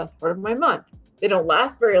 that's the best part of my month. They don't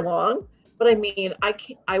last very long, but I mean,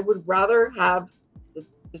 I would rather have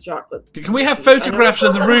the chocolate. Can we have photographs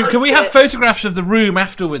of the room? Can we have photographs of the room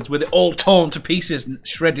afterwards with it all torn to pieces and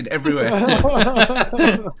shredded everywhere?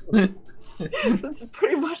 That's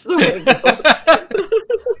pretty much the way it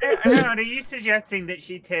goes. Hang on, are you suggesting that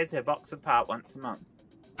she tears her box apart once a month?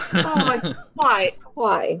 Oh my!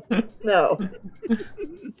 Why? No.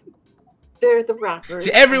 They're the wrappers.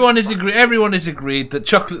 See, everyone is agreed that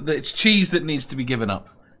chocolate, that it's cheese that needs to be given up.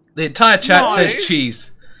 The entire chat No. says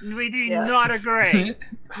cheese. We do Yeah. not agree.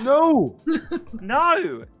 No.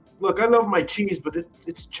 No. Look, I love my cheese, but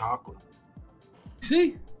it's chocolate.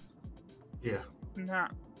 See? Yeah, No.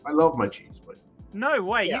 I love my cheese, but No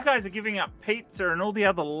way. Yeah. You guys are giving up pizza and all the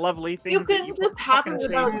other lovely things. You that can you just have it fucking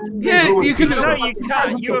without. cheese. Yeah, ruined you can- pizza. No, you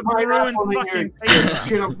can't. You have ruined Pineapple in fucking here. pizza.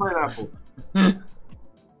 Shit on pineapple.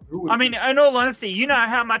 Ruined I mean, in all honesty, you know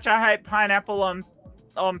how much I hate pineapple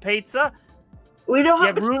on pizza? We don't You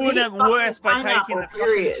have to ruin eat it worse by fucking taking the pineapple, fucking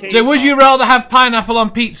period. cheese. So would you rather have pineapple on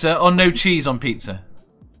pizza or no cheese on pizza?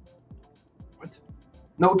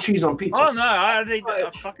 No cheese on pizza. Oh no, I'd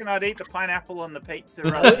eat the pineapple on the pizza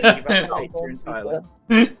rather than give up the pizza entirely.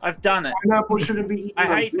 I've done it. Pineapple shouldn't be eaten. I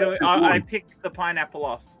on hate pizza. doing. I pick the pineapple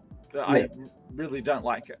off, but I Yeah. really don't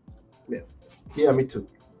like it. Yeah, me too.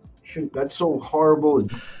 Shoot, that's so horrible.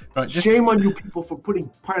 Right, just Shame on you people for putting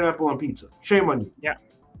pineapple on pizza. Shame on you.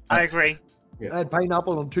 I agree. I had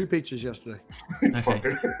pineapple on 2 pizzas yesterday.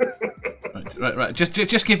 Fucker. right.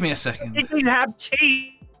 Just give me a second. You can have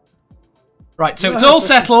cheese. Right, so it's all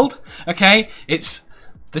settled. Okay, it's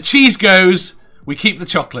the cheese goes. We keep the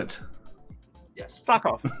chocolate. Yes. Fuck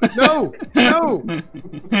off. No. No.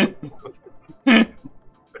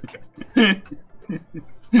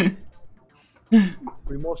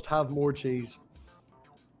 We must have more cheese.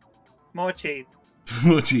 More cheese.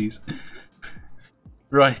 More cheese.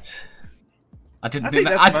 Right. I didn't I think think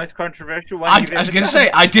that. that's the most controversial one. I you've was ever going to done. say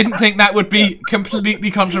I didn't think that would be completely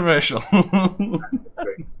controversial.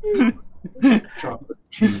 Chocolate.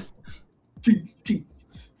 Cheese. Cheese.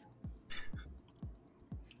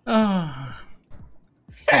 Oh.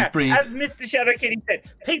 Yeah, breathe. as Mr. Shadow Kitty said,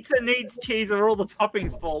 pizza needs cheese or all the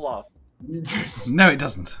toppings fall off. No, it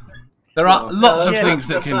doesn't. There are lots of Yeah, things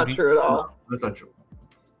that That's can not be. true at all. That's not true.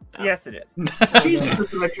 Yes, it is. Cheese is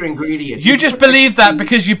just an extra ingredient. You just believe that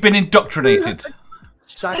because you've been indoctrinated.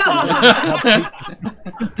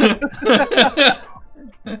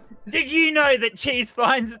 Did you know that cheese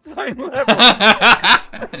finds its own level?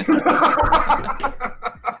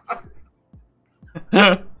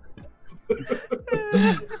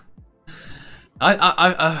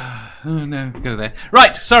 Oh no, go there.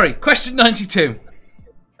 Right, sorry. Question 92.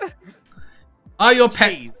 Are your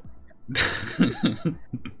pet? Cheese.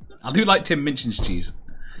 I do like Tim Minchin's cheese.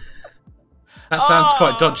 That sounds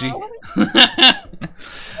quite dodgy.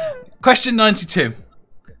 Question 92.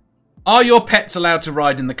 Are your pets allowed to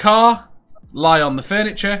ride in the car, lie on the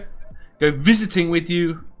furniture, go visiting with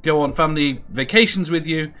you, go on family vacations with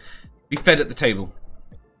you, be fed at the table?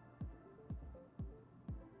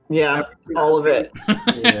 Yeah, all of it.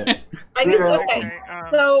 Yeah. I guess Yeah. okay.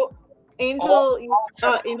 So Angel,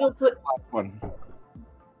 Angel put One.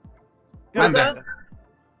 Amanda.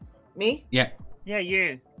 me. Yeah. Yeah,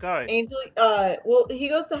 you. Go. Angel, well, he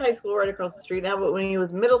goes to high school right across the street now, but when he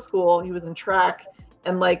was middle school, he was in track,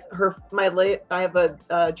 and like I have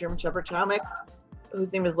a German Shepherd chow mix,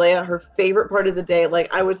 whose name is Leia. Her favorite part of the day,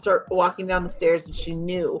 like I would start walking down the stairs, and she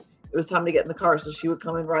knew it was time to get in the car, so she would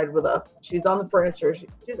come and ride with us. She's on the furniture.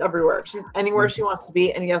 She's everywhere. She's anywhere she wants to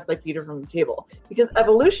be, and yes, I feed her from the table because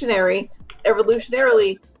evolutionarily,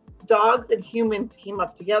 dogs and humans came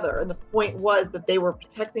up together, and the point was that they were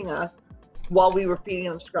protecting us while we were feeding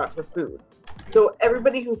them scraps of food. So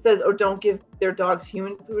everybody who says, "Oh, don't give their dogs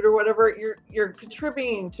human food or whatever," you're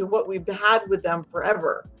contributing to what we've had with them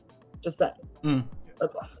forever. Just that.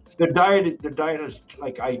 That's all. The diet is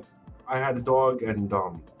like I had a dog and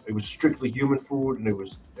it was strictly human food and it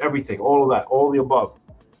was everything, all of that, all the above.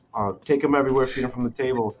 Take them everywhere, feed them from the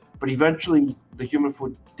table. But eventually, the human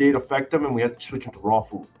food did affect them, and we had to switch them to raw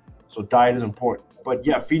food. So diet is important. But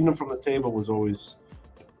yeah, feeding them from the table was always.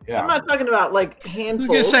 Yeah. I'm not talking about like handfuls.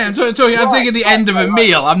 I was going to say, I'm thinking the end of a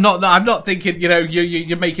meal. I'm not thinking,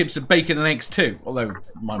 you make him some bacon and eggs too. Although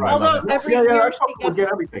every year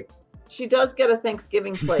get everything. She does get a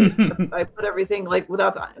Thanksgiving plate. I put everything like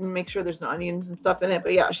make sure there's no onions and stuff in it.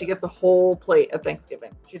 But yeah, she gets a whole plate at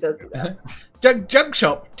Thanksgiving. She does do that. Junk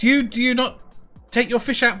shop. Do you not take your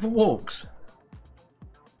fish out for walks?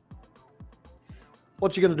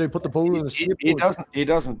 What's he going to do? Put the bowl in the skateboard? He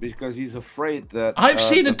doesn't because he's afraid that. I've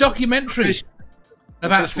seen a documentary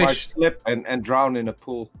about fish might fish slip and drown in a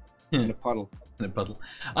pool, in a puddle.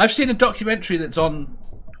 I've seen a documentary that's on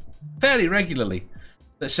fairly regularly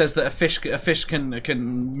that says that a fish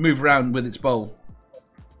can move around with its bowl.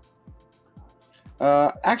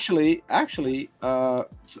 Actually, one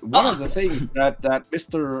of the things that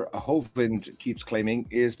Mr. Hovind keeps claiming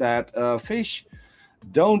is that fish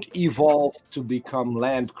don't evolve to become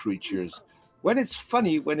land creatures. When it's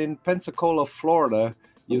funny, when in Pensacola, Florida,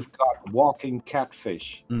 you've got walking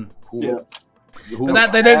catfish. But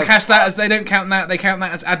they don't count that. They count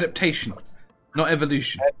that as adaptation, not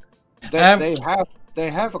evolution. They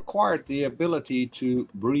have acquired the ability to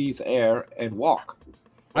breathe air and walk.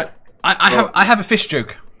 I have a fish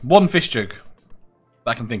joke. One fish joke that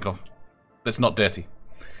I can think of that's not dirty.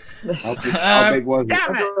 How big was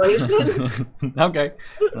it? Okay.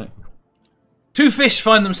 Right. Two fish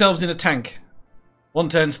find themselves in a tank. One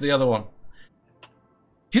turns to the other one.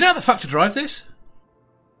 Do you know how the fuck to drive this?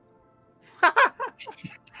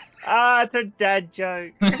 It's a dad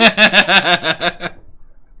joke.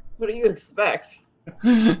 What do you expect?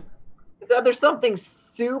 Is either something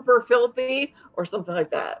super filthy or something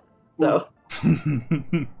like that. So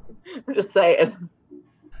I'm just saying.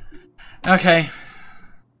 Okay.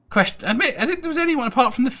 Question. I think there was anyone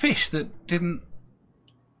apart from the fish that didn't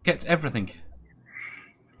get everything.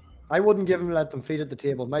 I wouldn't let them feed at the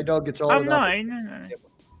table. My dog gets all of that. No.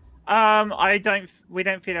 We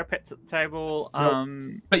don't feed our pets at the table.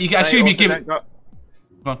 But you assume you give it.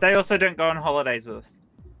 They also don't go on holidays with us.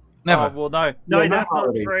 Never. Oh, well, no, that's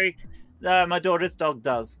not true. My daughter's dog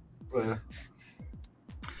does.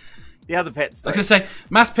 The other pets. I was going to say,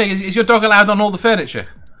 Math Pig, is your dog allowed on all the furniture?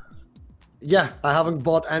 Yeah, I haven't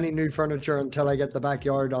bought any new furniture until I get the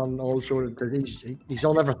backyard on all sorted, because he's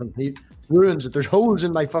on everything. He ruins it. There's holes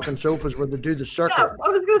in my fucking sofas where they do the circle. Yeah, I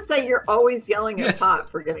was going to say, you're always yelling at Pot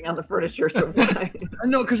for getting on the furniture, so why?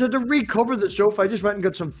 No, because I had to recover the sofa. I just went and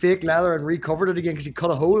got some fake leather and recovered it again because he cut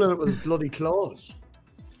a hole in it with his bloody claws.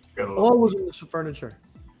 Always in the furniture.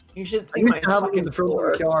 You should see I my used to have him in the front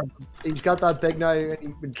floor. of the car. He's got that big now, and he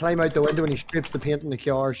would climb out the window and he strips the paint in the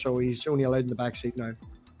car, so he's only allowed in the back seat now.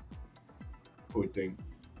 Poor thing.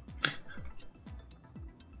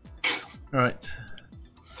 Right.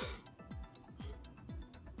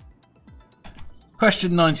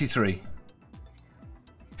 Question 93.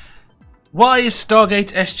 Why is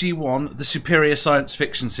Stargate SG-1 the superior science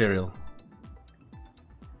fiction serial?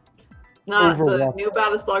 Not the Overwatch. new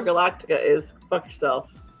Battlestar Galactica is fuck yourself.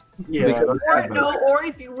 Yeah. Or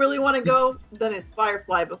if you really want to go, then it's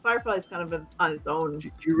Firefly. But Firefly is kind of on its own.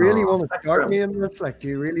 Do you really want to spectrum. start me in this? Like, do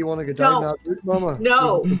you really want to go down that route, Mama?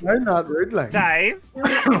 No. Go down that route, like. Dave,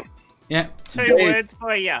 Yeah. two words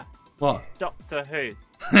for you. What? Doctor Who.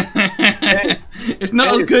 It's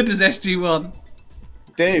not as good as SG-1.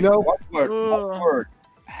 Dave, No. what word?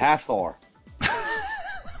 Hathor.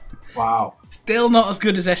 Wow. Still not as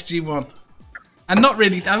good as SG-1. And not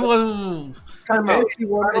really. Time out.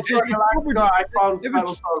 It's just you covered, I found it was-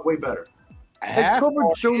 Battlestar way better. it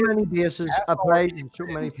covered so many bases, applied to so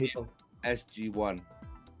many people. SG-1.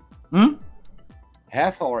 Hmm?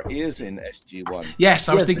 Hathor is in SG-1. Yes,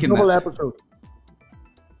 I was Yes, thinking double that. episode.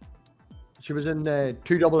 She was in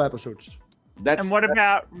 2 double episodes. That's, And what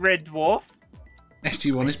about Red Dwarf?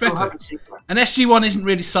 SG-1 is Still better. haven't seen that. And SG-1 isn't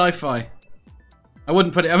really sci-fi. I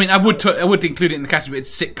wouldn't put it. I mean, I would include it in the category.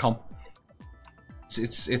 It's sitcom.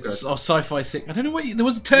 It's sci-fi sick. I don't know what there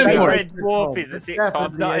was a term Yeah, for it. Red Dwarf is a It's sitcom,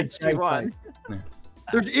 definitely not a SG-1.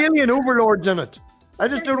 There's alien overlords in it. I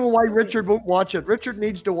just don't know why Richard won't watch it. Richard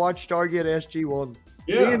needs to watch Stargate SG-1. Me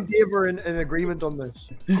Yeah. and Dave are in agreement on this.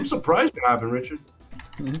 I'm surprised you haven't, Richard.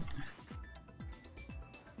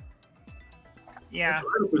 Yeah.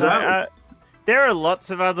 Because No, there are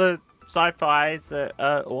lots of other sci-fis that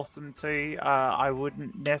are awesome too. I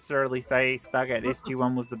wouldn't necessarily say Stargate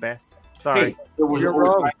SG-1 was the best. Sorry. Hey, there was You're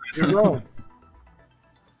always- wrong. You're wrong.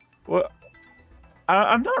 Well,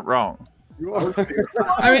 I'm not wrong. You are.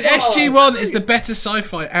 I mean, SG-1 is the better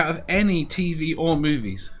sci-fi out of any TV or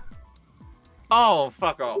movies. Oh,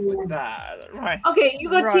 fuck off with that. Right. Okay, you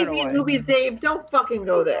got Right TV and away. movies, Dave. Don't fucking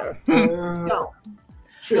go there. No.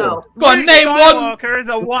 Chill. No. Go on, Luke name one. Skywalker is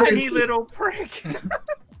a whiny little prick.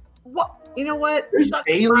 What? You know what? There's Suck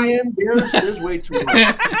Alien. There's way too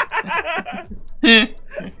much.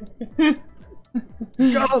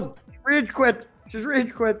 Gone. Rage quit. She's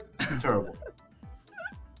rage quit. Terrible.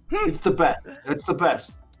 It's the best. It's the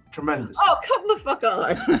best. Tremendous. Oh, come the fuck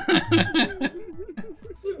on.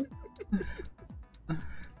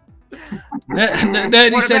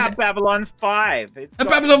 Nerdy What says about Babylon 5? It's got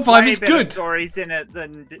Babylon 5 way is better good. stories in it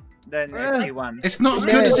than SG-1. it's not as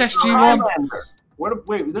Yeah. good as SG-1. Highlander.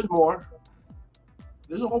 Wait, there's more.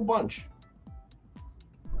 There's a whole bunch.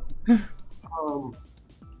 A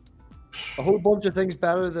whole bunch of things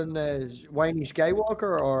better than whiny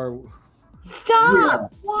Skywalker, or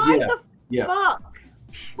Stop! Why Yeah. the Yeah. fuck?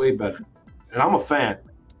 Way better. And I'm a fan.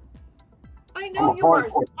 I I'm know a you are.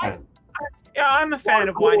 hardcore fan. Yeah, I'm a fan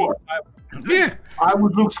of whiny. Yeah. I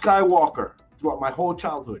was Luke Skywalker throughout my whole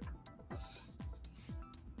childhood.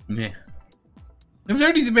 Yeah. There was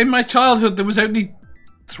only in my childhood. There was only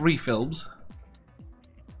 3 films,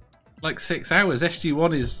 like 6 hours.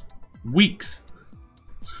 SG-1 is weeks.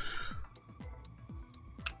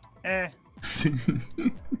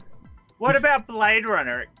 What about Blade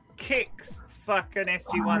Runner? It kicks fucking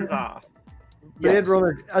SG-1's ass. Blade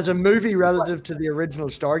Runner as a movie relative to the original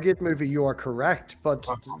Stargate movie. You are correct, but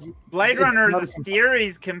Blade It's Runner not as a a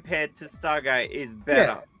series compared to Stargate is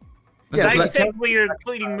better. Yeah, They but- said we are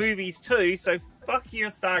including movies too, so fuck your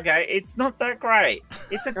Stargate. It's not that great.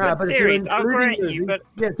 It's a good but if you're series. I'll grant including you, but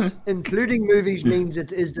movies- yes, including movies means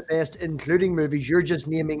it is the best. Including movies, you're just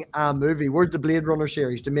naming a movie. Where's the Blade Runner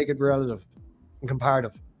series to make it relative and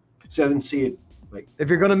comparative? See, I didn't see it. Like, If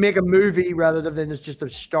you're going to make a movie relative, then it's just a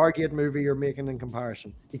Stargate movie you're making in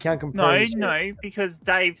comparison. You can't compare. no, because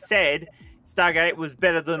Dave said Stargate was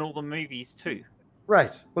better than all the movies too.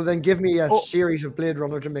 Right. Well, then give me a Oh. series of Blade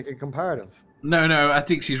Runner to make it comparative. No, I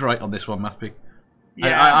think she's right on this one, Mathpy.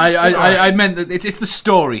 Yeah, I meant that it's the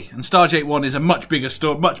story, and Stargate 1 is a much bigger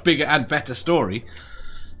story, much bigger and better story.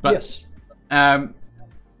 But, Yes.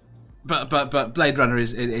 but Blade Runner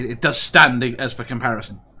it does stand as for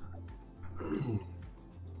comparison.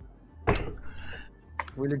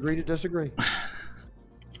 We'll agree to disagree.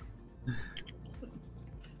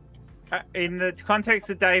 in the context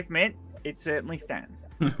that Dave meant, it certainly stands.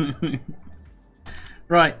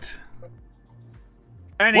 Right.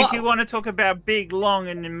 And What? if you want to talk about big, long,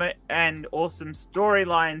 and awesome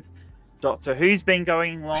storylines, Doctor Who's been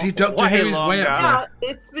going long. See, Doctor way Who is way longer. up Yeah,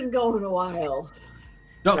 it's been going a while.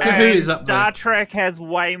 Doctor Who And is up Star there, Trek has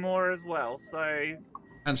way more as well. So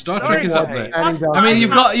and Star Sorry, Trek is up Dave. there. Adding down- I mean,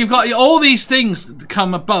 you've got all these things that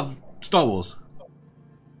come above Star Wars.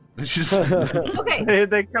 Which is Okay,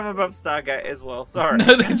 they come above Stargate as well. Sorry.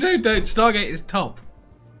 no, they don't. Stargate is top.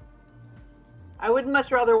 I would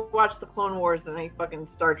much rather watch the Clone Wars than any fucking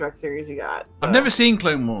Star Trek series you got. I've so. never seen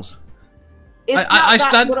Clone Wars. It's I not that-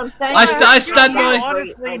 stand- what I'm saying I is sta- I it's stand not that by- great,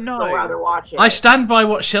 Honestly, I'd no. still rather watch it. I stand by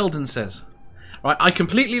what Sheldon says. Right, I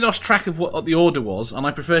completely lost track of what the order was, and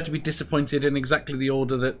I prefer to be disappointed in exactly the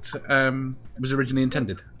order that was originally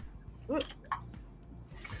intended.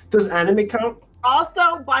 does anime count?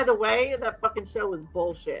 Also, by the way, that fucking show was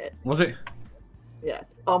bullshit. Was it? Yes.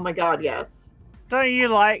 Oh my god, yes. Don't you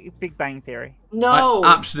like Big Bang Theory? No.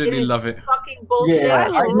 I absolutely it is love it. Fucking bullshit. Yeah,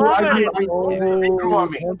 I love it. They grew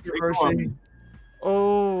on me. They grew on me.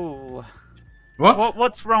 Oh, What?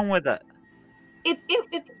 what's wrong with it?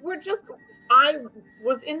 I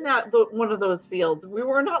was in one of those fields. We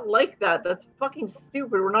were not like that. That's fucking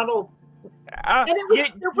stupid. We're not all. And it was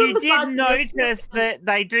super You did misogynistic. notice that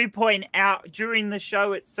they do point out during the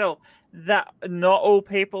show itself that not all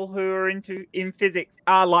people who are in physics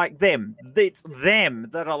are like them. It's them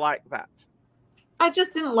that are like that. I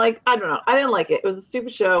just didn't like. I don't know. I didn't like it. It was a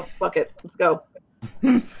stupid show. Fuck it. Let's go.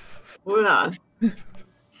 Moving on.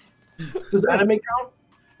 Does anime count?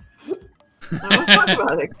 I want to talk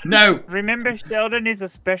about it. No. Remember, Sheldon is a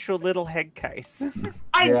special little head case.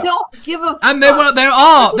 I Yeah. don't give a. And fuck. there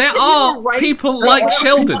are Right. people like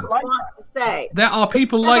Sheldon. What I want to say. There are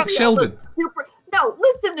people like Sheldon. No,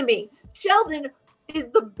 listen to me. Sheldon is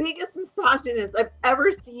the biggest misogynist I've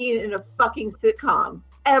ever seen in a fucking sitcom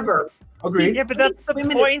ever. Agreed. Yeah, but that's the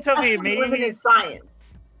Women, point of especially him. women in He's, science.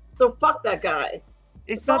 So fuck that guy.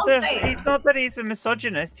 it's That's not all I'm that saying. it's not that he's a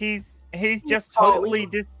misogynist. He's just totally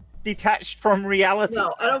detached from reality.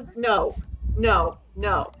 No, I don't. No.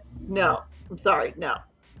 I'm sorry. No.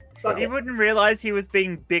 Fuck He it. wouldn't realize he was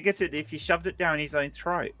being bigoted if he shoved it down his own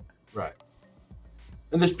throat. Right.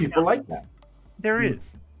 And there's people like that. There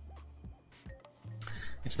is.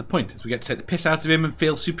 It's the point, is we get to take the piss out of him and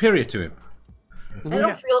feel superior to him. I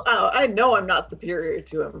don't feel. Oh, I know I'm not superior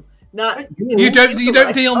to him. Not. You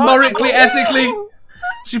don't feel morally, ethically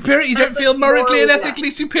superior. You don't feel morally and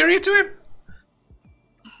ethically superior to him.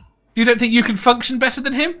 You don't think you can function better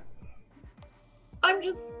than him? I'm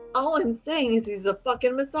just. All I'm saying is he's a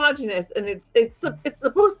fucking misogynist, and it's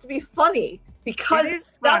supposed to be funny because It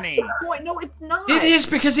is funny. that's the point. No, it's not. It is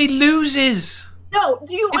because he loses. No,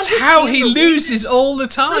 do you? It's understand how he the reason? loses all the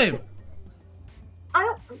time. I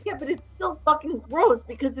don't. Yeah, but it's still fucking gross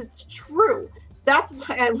because it's true. That's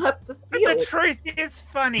why I left the But field. the truth is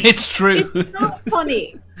funny. It's true. It's not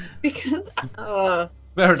funny because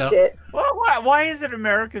Fair enough. shit. Well, why is it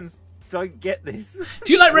Americans don't get this?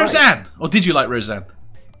 Do you like Roseanne? Or did you like Roseanne?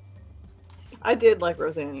 I did like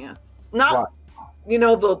Roseanne, yes. Not, What? you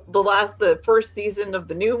know, the first season of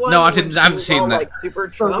the new one. No, I when didn't- she I haven't was seen all, that. Like super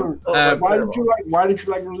Trump. Why did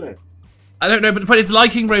you like Roseanne? I don't know, but it's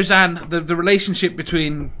liking Roseanne, the relationship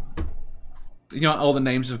between, you know, all the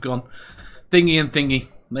names have gone. Thingy and Thingy.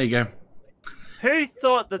 There you go. Who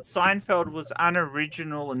thought that Seinfeld was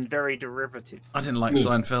unoriginal and very derivative? I didn't like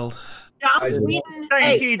Seinfeld. I Joss do. Whedon.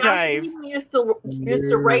 Thank you, Joss Dave. Whedon used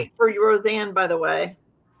to write for Roseanne, by the way.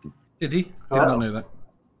 Did he? I did not know that.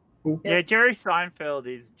 Yeah, Jerry Seinfeld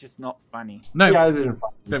is just not funny. No, Yeah, I didn't.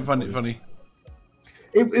 don't find it funny.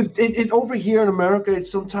 It over here in America,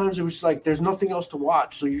 sometimes it was like there's nothing else to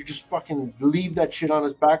watch, so you just fucking leave that shit on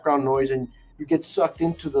as background noise, and you get sucked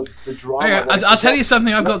into the drama. Hey, I'll tell you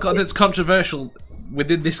something I've got that's controversial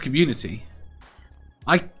within this community.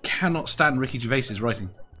 I cannot stand Ricky Gervais's writing.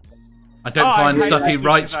 I don't Oh, I find hate stuff he Ricky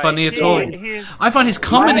writes Gervais. funny at He- all. he- I find his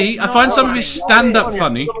comedy, I find some of his stand-up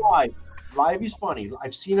funny. Live, he's funny.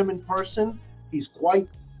 I've seen him in person. He's quite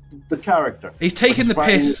the character. He's taken the But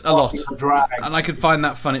he's piss a lot, fucking drag. and I can find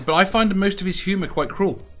that funny. But I find most of his humour quite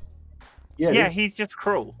cruel. Yeah, he's just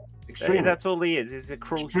cruel. extremely, That's all he is. He's a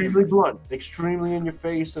cruel extremely human. blunt, extremely in your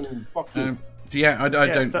face, and fuck you. So yeah, I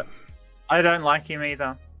don't. So, I don't like him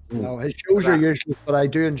either. No, his shows are useless, but I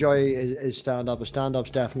do enjoy his stand-up. His stand-up's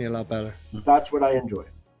definitely a lot better. That's what I enjoy.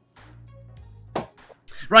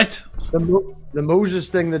 Right. The Moses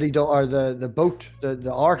thing that he do, or the boat,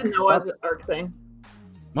 the ark. The Noah's Ark thing.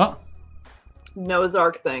 What? Noah's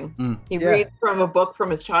Ark thing. Mm. He Yeah. reads from a book from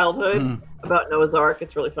his childhood about Noah's Ark.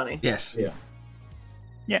 It's really funny. Yes. Yeah.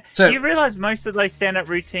 Yeah. So- you realise most of those stand-up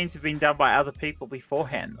routines have been done by other people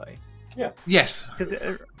beforehand, though. Yes. Because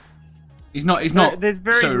He's not. there's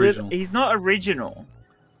very so little. original. He's not original.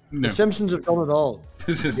 No. The Simpsons have done it all.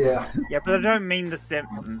 This is. Yeah. Yeah, but I don't mean The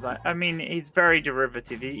Simpsons. I mean he's very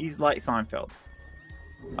derivative. He's like Seinfeld.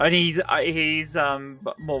 And he's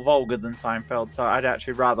more vulgar than Seinfeld, so I'd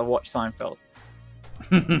actually rather watch Seinfeld.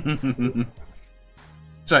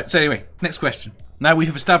 So anyway, next question. Now we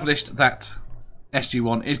have established that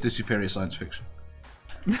SG-1 is the superior science fiction.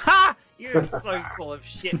 Ha! You're so full of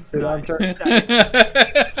shit tonight.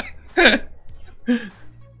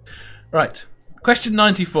 Right. Question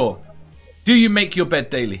 94. Do you make your bed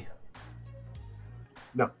daily?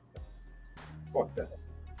 No. Fuck that.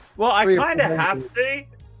 Well, I Three or kind of four have to.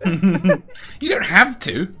 You don't have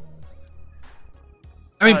to.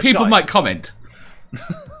 I mean, Oh, people Josh. might comment.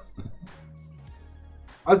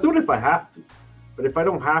 I'll do it if I have to, but if I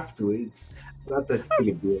don't have to, it's not that big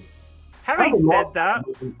a deal. Having said that,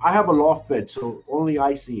 I have a loft bed, so only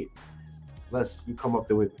I see it, unless you come up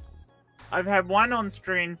there with me. I've had one on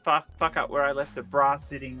stream fuck up where I left a bra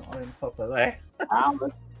sitting on top of there.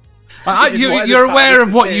 Albert. Which is why You're the aware time of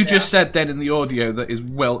is what there you now. just said then in the audio that is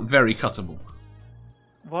very cuttable.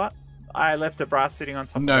 What? I left a bra sitting on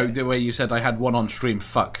top No, of the way you said I had one on stream,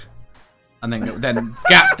 fuck, and then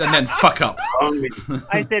gapped and then fuck up.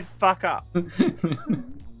 I said fuck up.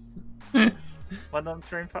 One on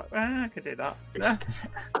stream fuck. I could do that.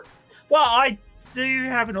 Well, I do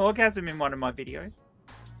have an orgasm in one of my videos.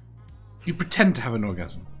 You pretend to have an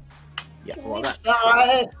orgasm. Yeah, well, that's.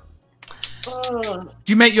 Oh,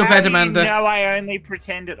 Do you make your How bed, do you Amanda? know I only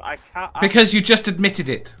pretended. I can't. Because you just admitted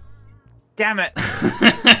it. Damn it!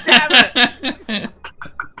 Damn it!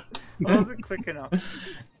 I wasn't quick enough.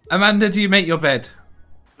 Amanda, do you make your bed?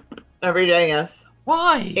 every day, yes.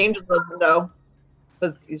 Why? Angel doesn't though,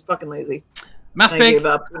 because he's fucking lazy. Math I gave big.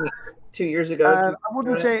 up 2 years ago. I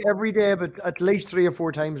wouldn't say every day, but at least 3 or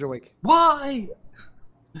 4 times a week. Why?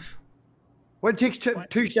 Well, it takes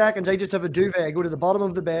 2 seconds. I just have a duvet. I go to the bottom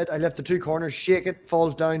of the bed. I lift the 2 corners, shake it,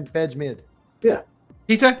 falls down, bed's made. Yeah.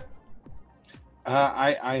 Peter?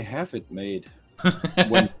 I have it made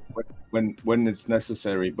when it's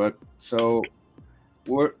necessary, but so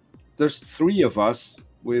there's 3 of us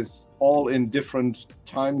with all in different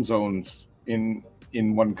time zones in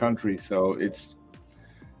one country, so it's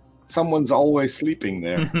someone's always sleeping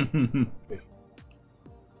there.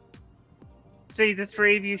 See, the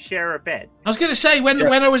 3 of you share a bed. I was going to say, when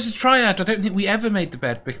I was a triad, I don't think we ever made the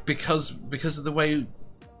bed because of the way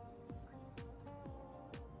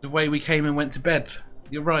we came and went to bed.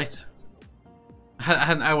 You're right.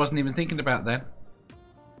 I wasn't even thinking about that.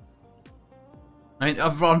 I mean,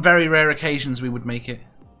 on very rare occasions we would make it.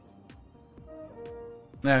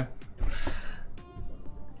 No.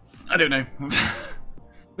 I don't know.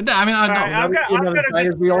 But no, I mean, I've got a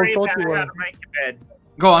good story about how to make a bed.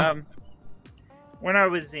 Go on. When I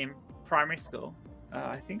was in primary school,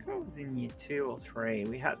 I think I was in year 2 or 3,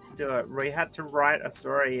 we had to write a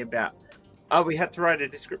story about... we had to write a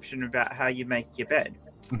description about how you make your bed.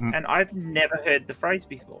 Mm-hmm. And I've never heard the phrase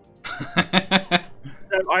before.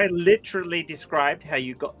 So I literally described how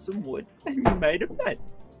you got some wood and you made a bed.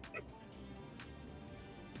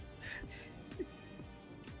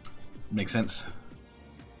 Makes sense.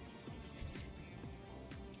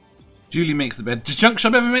 Julie makes the bed. Does Junk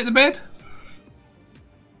Shop ever make the bed?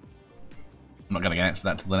 I'm not going to answer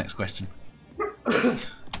that till the next question.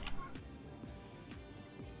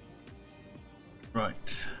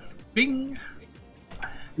 Right. Bing.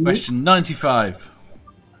 Question 95.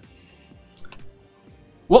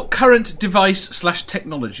 What current device /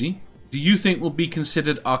 technology do you think will be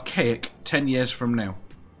considered archaic 10 years from now?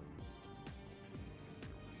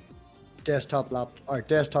 Desktop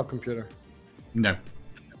computer. No.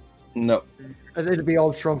 No. It'll be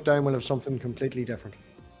all shrunk down. We'll have something completely different.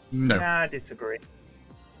 No. No, I disagree.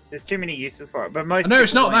 There's too many uses for it, but most no,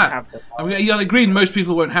 it's not won't that. have them. I mean, I agree, most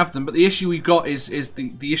people won't have them, but the issue we've got is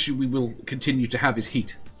the issue we will continue to have is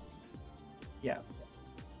heat. Yeah.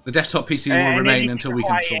 The desktop PC will remain until we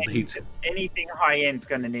control the heat. Anything high end is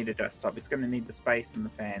going to need a desktop. It's going to need the space and the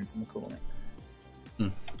fans and the cooling.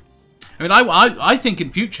 I mean, I think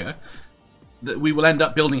in future that we will end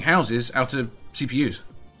up building houses out of CPUs.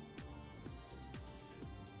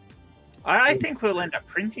 I think we'll end up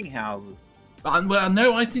printing houses. Well,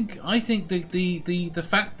 no, I think the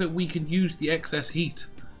fact that we can use the excess heat,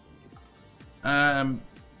 and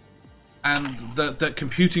that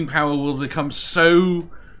computing power will become so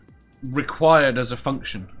required as a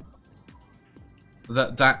function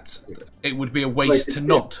that it would be a waste to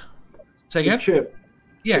not. Say again? Chip.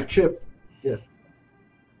 Yeah. Chip. Yeah.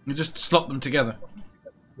 You just slot them together.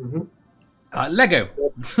 Mm-hmm. Lego.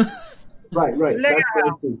 Right. Lego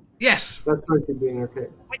That's right. Yes. That's right to being okay.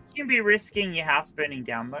 Would you be risking your house burning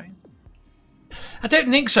down, though? I don't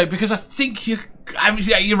think so, because I think you're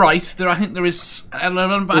right. I think there is an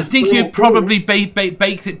element, but I think you'd probably bake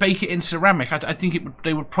it in ceramic. I think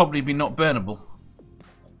they would probably be not burnable.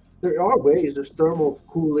 There are ways. There's thermal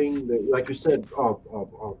cooling, like you said,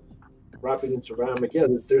 wrapping in ceramic. Yeah,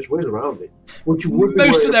 there's ways around it. What you would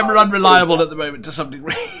most of them are unreliable at the moment to some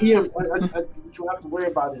degree. Yeah, what you have to worry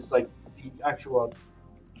about is like the actual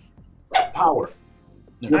power.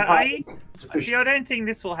 I don't think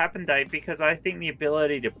this will happen, Dave, because I think the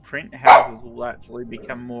ability to print houses will actually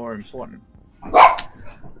become more important. But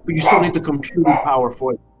you still need the computing power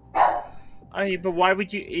for it. Oh, yeah, but why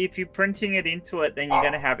would you? If you're printing it into it, then you're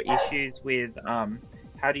going to have issues with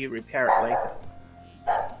how do you repair it later?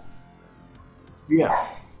 Yeah,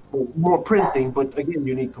 well, more printing, but again,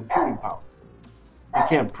 you need computing power. You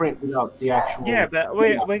can't print without the actual... Yeah, but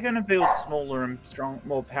we're going to build smaller and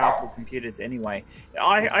more powerful computers anyway.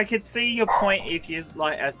 I could see your point if you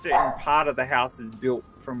like a certain part of the house is built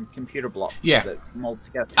from computer blocks that mold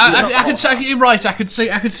together. You're right. I could see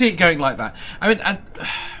it going like that. I mean,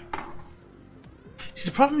 see,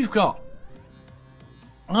 the problem you've got.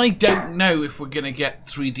 I don't know if we're going to get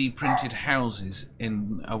 3D printed houses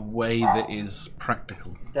in a way that is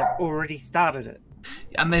practical. They've already started it,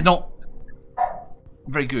 and they're not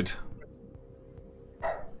very good.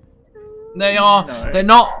 They are. No. They're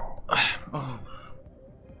not. Oh.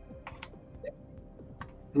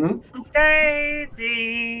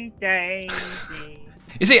 Daisy, Daisy.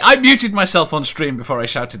 You see, I muted myself on stream before I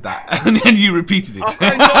shouted that, and then you repeated it.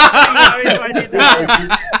 I did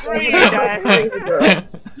that.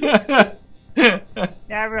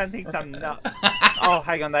 Now everyone thinks I'm nuts. Oh,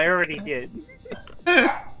 hang on, they already did.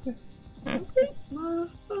 What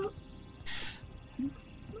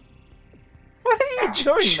are you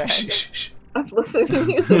doing, man? I'm listening to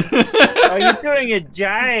music. Oh, you're doing a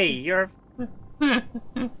J. You're.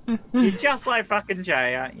 You're just like fucking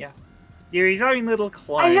Jay, aren't you? You're his own little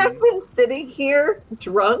clone. I have been sitting here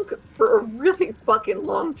drunk for a really fucking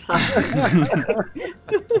long time.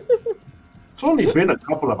 It's only been a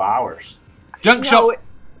couple of hours. Junk shop.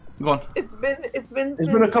 Go on. It's been It's since,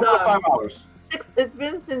 been a couple of 5 hours. It's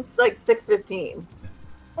been since like 6:15.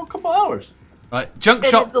 Oh, a couple of hours. Right. Junk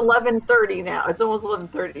And shop. it's 11:30 now. It's almost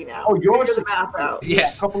 11:30 now. Oh, yours Figure the is- math out.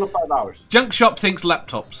 Yes. A couple of 5 hours. Junk shop thinks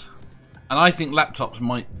laptops, and I think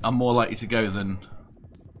laptops are more likely to go than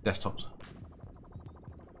desktops.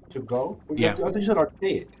 To go? Yeah. I thought you said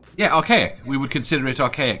archaic. Yeah, archaic. We would consider it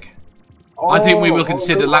archaic. I think we will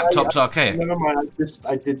consider never mind. laptops archaic. Never mind.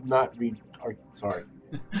 I did not read. Sorry. Sorry.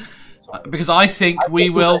 Because I think we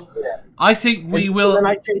will. I think we And will. then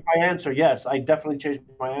I changed my answer. Yes, I definitely changed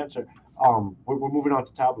my answer. We're moving on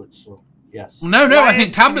to tablets. So yes. No, I Wired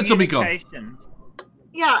think tablets will be gone. communications.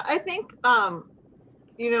 Yeah, I think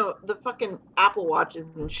the fucking Apple Watches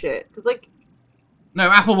and shit. Because like No,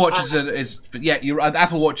 Apple Watches yeah. You're right.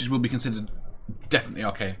 Apple Watches will be considered definitely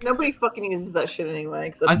archaic. nobody fucking uses that shit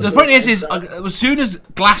anyway. The point is as soon as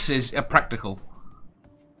glasses are practical,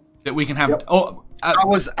 that we can have. Yep. I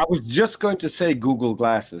was just going to say Google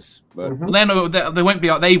Glasses, but Then they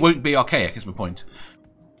won't be archaic. Is my point.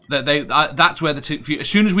 That's where as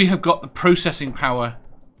soon as we have got the processing power,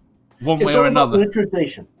 one way It's or all about another.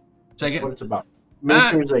 miniaturization. Say That's what again? it's about.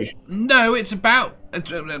 Miniaturization. No, it's about.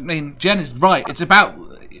 I mean, Jen is right. It's about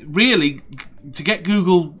really to get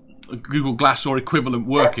Google Glass or equivalent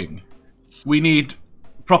working. We need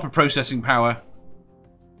proper processing power.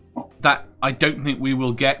 That I don't think we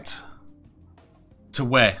will get to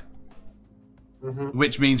wear.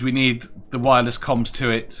 Which means we need the wireless comms to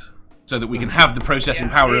it so that we can have the processing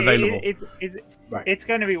power available. It's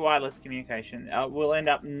going to be wireless communication. We'll end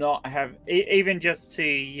up not have even just to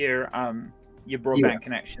your broadband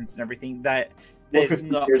connections and everything. That there's 50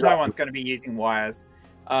 no years after. one's going to be using wires.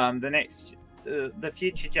 The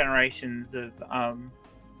future generations of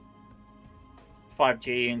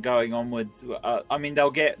 5G and going onwards. I mean,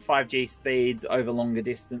 they'll get 5G speeds over longer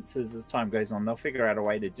distances as time goes on. They'll figure out a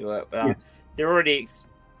way to do it. But, they're already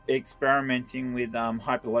experimenting with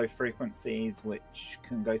hyper low frequencies, which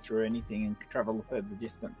can go through anything and travel further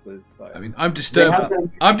distances. So I mean, I'm disturbed.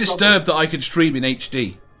 I'm disturbed that I could stream in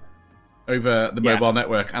HD over the mobile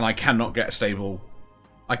network, and I cannot get a stable.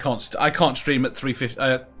 I can't stream at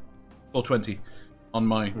 420 on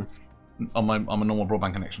my normal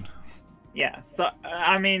broadband connection. yeah, so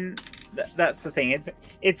I mean, that's the thing.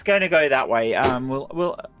 It's going to go that way.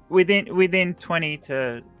 We'll within 20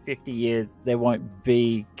 to 50 years, there won't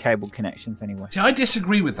be cable connections anyway. See, I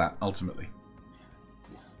disagree with that ultimately,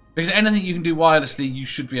 because anything you can do wirelessly, you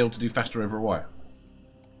should be able to do faster over a wire.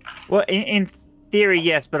 Well, in theory,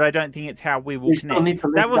 yes, but I don't think it's how we will You still need connect. to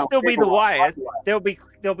lift That will down still be the cable off wires. hardwire.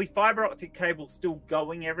 There'll be fiber optic cables still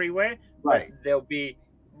going everywhere, Right. but there'll be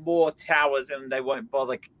more towers, and they won't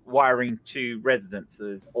bother wiring to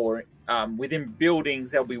residences or within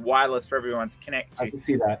buildings. There'll be wireless for everyone to connect I to, can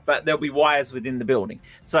see that. but there'll be wires within the building.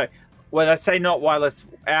 So when I say not wireless,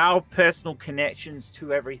 our personal connections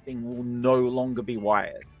to everything will no longer be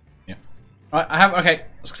wired. Right, I have okay.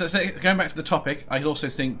 So going back to the topic, I also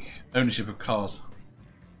think ownership of cars.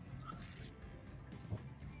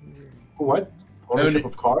 What? Ownership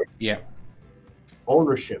of cars? Yeah,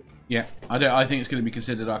 Ownership? yeah. I think it's going to be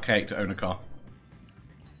considered archaic to own a car.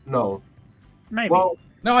 No. Maybe. Well,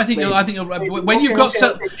 No, I think maybe. when you've got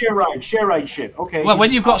share ride shit. Okay. well,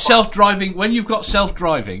 when you've got self-driving,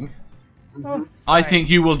 I think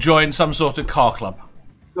you will join some sort of car club.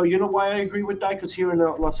 No, you know why I agree with that? Because here in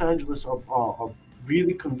Los Angeles, a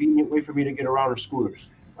really convenient way for me to get around are scooters.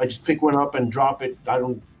 I just pick one up and drop it.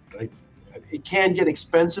 It can get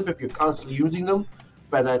expensive if you're constantly using them,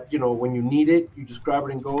 but when you need it, you just grab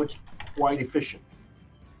it and go. It's quite efficient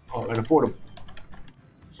and affordable.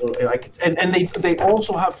 So they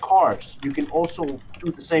also have cars. You can also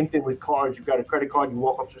do the same thing with cars. You've got a credit card. You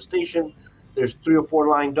walk up to the station. There's 3 or 4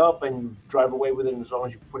 lined up, and you drive away with it as long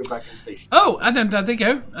as you put it back in the station. Oh, and then there you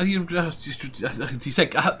go. You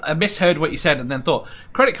said I misheard what you said, and then thought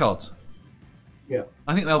credit cards. Yeah.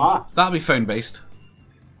 I think that'll be phone based.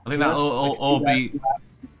 I think that'll all be.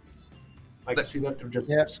 I can see that through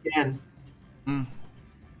just scan.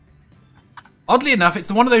 Oddly enough,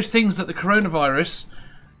 it's one of those things that the coronavirus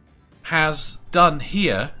has done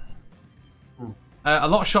here. A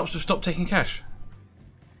lot of shops have stopped taking cash.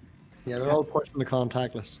 Yeah, they're all pushing the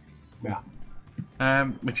contactless. Yeah.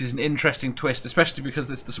 Which is an interesting twist, especially because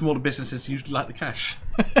it's the smaller businesses usually like the cash.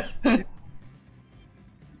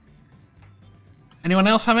 Anyone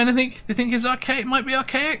else have anything they think is archaic? Might be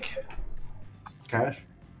archaic. Cash.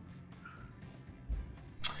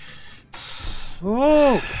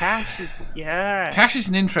 Oh, cash is Cash is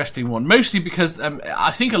an interesting one, mostly because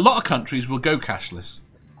I think a lot of countries will go cashless.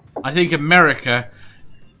 I think America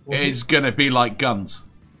is going to be like guns.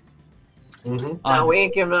 No, we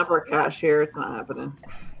ain't giving up our cash here. It's not happening.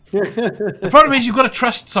 The problem is you've got to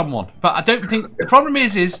trust someone, but I don't think the problem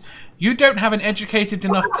is you don't have an educated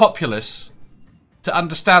enough populace to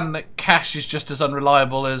understand that cash is just as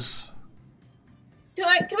unreliable as. Can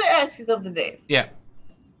I ask you something, Dave? Yeah.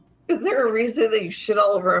 Is there a reason that you shit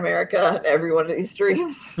all over America on every one of these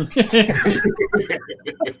streams? I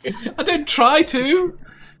don't try to.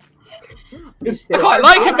 I quite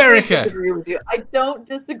like America. I don't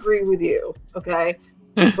disagree with you, okay?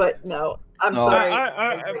 But no, I'm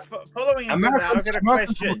sorry. Following up on that, I've got a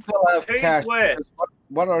question. Who's worse?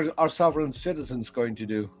 What are our sovereign citizens going to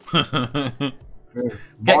do?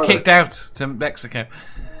 Get kicked out to Mexico.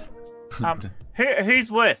 Who's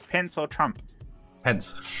worse, Pence or Trump?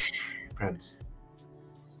 Pence.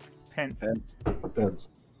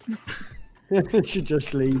 She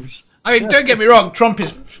just leaves. I mean, don't get me wrong, Trump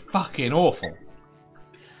is fucking awful.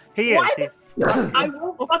 He is. I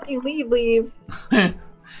won't fucking leave.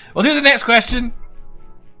 We'll do the next question.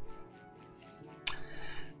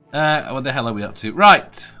 What the hell are we up to?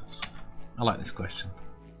 Right. I like this question.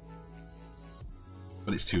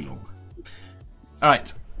 But it's too long.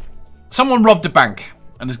 Alright. Someone robbed a bank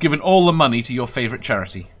and has given all the money to your favourite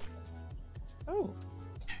charity. Oh.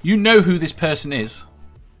 You know who this person is.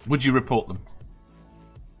 Would you report them?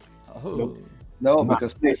 Oh. No,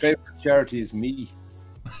 because my favourite charity is me.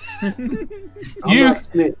 Not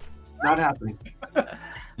happening.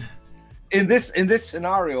 In this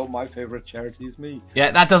scenario, my favourite charity is me.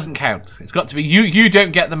 Yeah, that doesn't count. It's got to be you. You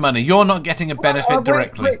don't get the money. You're not getting a benefit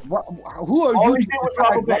directly. Wait, who are you?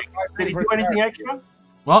 Did he do anything extra?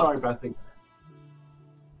 What? Sorry, Bethany.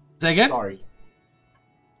 Say again? Sorry.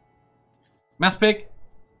 Math Pig?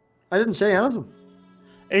 I didn't say anything.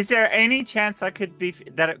 Is there any chance that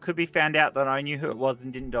it could be found out that I knew who it was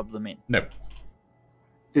and didn't dob them in? No.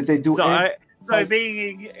 Did they do So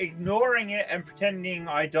ignoring it and pretending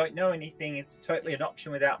I don't know anything is totally an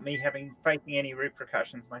option without me facing any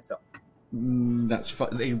repercussions myself. That's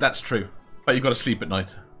true. But you've got to sleep at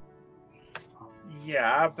night.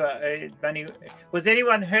 Yeah, but was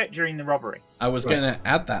anyone hurt during the robbery? I was going to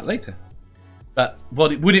add that later. But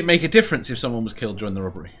would it make a difference if someone was killed during the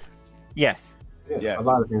robbery? Yes. Yeah. A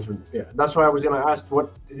lot of things. That's why I was going to ask,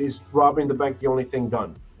 what is robbing the bank the only thing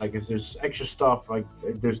done? Like, if there's extra stuff, like,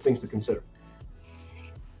 there's things to consider.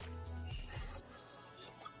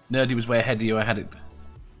 Nerdy was way ahead of you. I had it.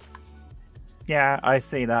 Yeah, I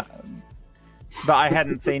see that. But I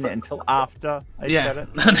hadn't seen it until after I said it.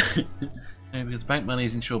 Yeah, because bank money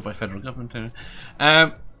is insured by federal government.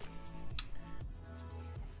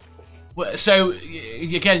 So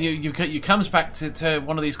again, you comes back to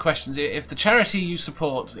one of these questions. If the charity you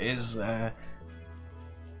support is,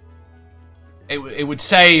 it would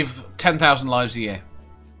save 10,000 lives a year.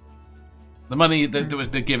 The money that was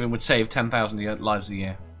given would save 10,000 lives a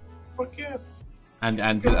year. Fuck yeah. And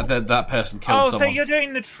that person killed someone. So you're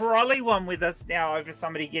doing the trolley one with us now over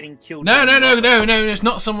somebody getting killed? No. It's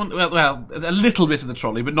not someone. Well, a little bit of the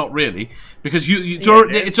trolley, but not really, because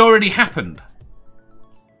it's already happened.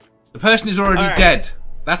 The person is already dead.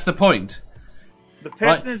 That's the point. The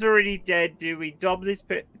person is already dead. Do we dob this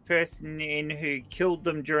person in who killed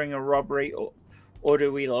them during a robbery, or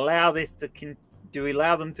do we allow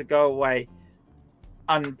them to go away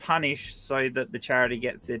unpunished so that the charity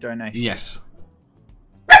gets their donation? Yes.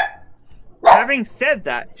 Having said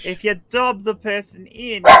that, if you dob the person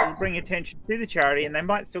in, it will bring attention to the charity, and they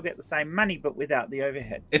might still get the same money, but without the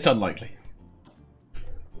overhead. It's unlikely.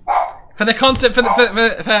 For the context,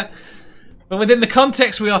 but within the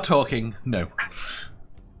context we are talking, no.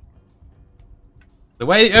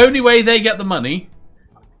 The only way they get the money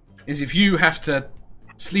is if you have to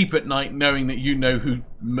sleep at night knowing that you know who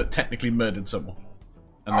technically murdered someone,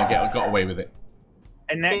 and they got away with it.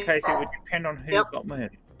 In that case, it would depend on who got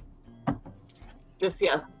murdered. Just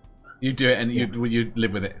yeah. You do it, and you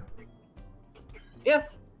live with it.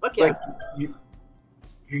 Yes. Fuck yeah. Like,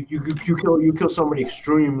 you kill somebody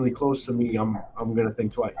extremely close to me, I'm gonna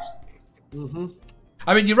think twice. Mm-hmm.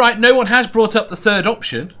 I mean, you're right. No one has brought up the third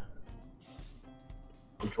option.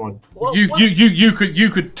 Which one? Well, you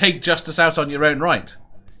could take justice out on your own right.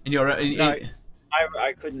 I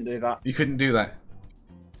couldn't do that. You couldn't do that.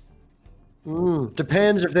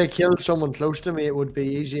 Depends. If they killed someone close to me, it would be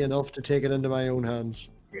easy enough to take it into my own hands.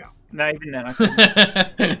 Yeah. No, even then I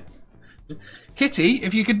couldn't. Kitty,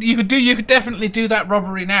 if you could definitely do that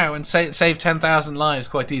robbery now and save 10,000 lives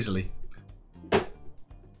quite easily.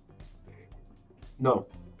 No,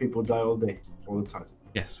 people die all day. all the time.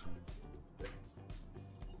 Yes.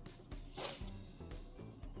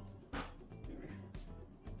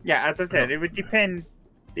 Yeah, as I said, it would depend.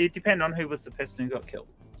 It depend on who was the person who got killed.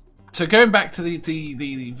 So going back to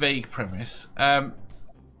the vague premise,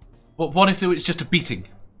 what if it was just a beating?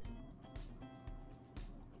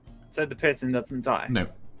 So the person doesn't die. No.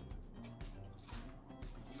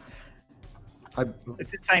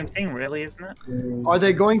 It's the same thing, really, isn't it? Are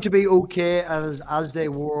they going to be okay as they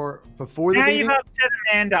were before the Now beating? you've upset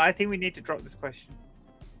Amanda. I think we need to drop this question.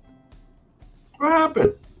 What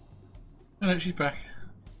happened? No, she's back.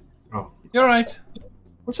 Oh, You're right.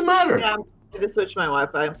 what's the matter? Yeah, I just switched my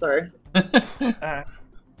Wi-Fi. I'm sorry.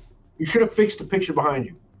 You should have fixed the picture behind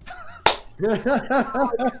you.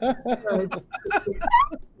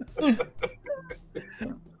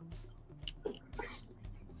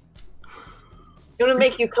 I'm gonna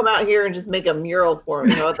make you come out here and just make a mural for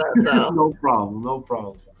me. How about that, Sal? No problem. No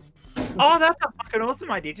problem. Oh, that's a fucking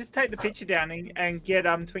awesome idea. Just take the picture down and get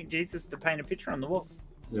Twink Jesus to paint a picture on the wall.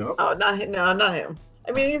 Yep. Oh, not him. No, not him.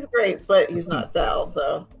 I mean, he's great, but he's not Sal.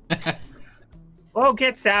 So Well,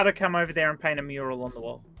 get Sal to come over there and paint a mural on the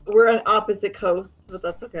wall. we're on opposite coasts, but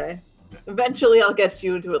that's okay. Eventually, I'll get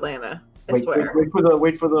you to Atlanta. I swear. Wait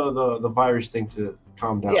for the virus thing to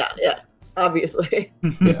calm down. Yeah. Obviously.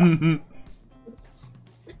 Get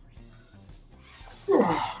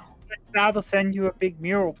Sal to send you a big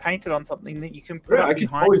mural painted on something that you can put Yeah, up I can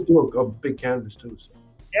behind. always do a big canvas too. So.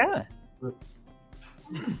 Yeah.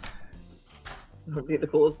 It would be the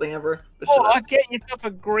coolest thing ever. for Or sure. get yourself a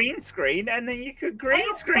green screen, and then you could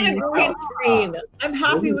green screen. A green screen. I'm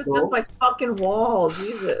happy you with go. just my fucking wall.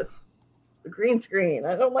 Jesus. The green screen.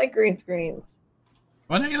 I don't like green screens.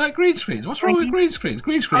 Why don't you like green screens? What's wrong with green screens?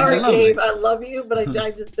 Green screens Sorry, are lovely. Dave. I love you, but I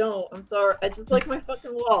just don't. I'm sorry. I just like my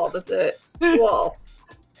fucking wall. That's it. Wall.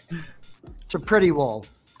 It's a pretty wall.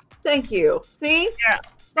 Thank you. See? Yeah.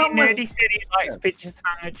 Someone- Nerdy said he likes pictures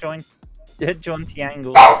hung at jaunty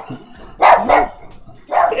angles. That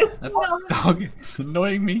dog is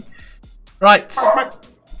annoying me. Right.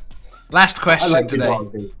 Last I question like your today.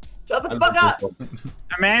 dog, Dave. Shut the I fuck love up. your dog.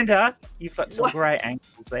 Amanda, you've got some What? great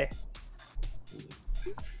angles there.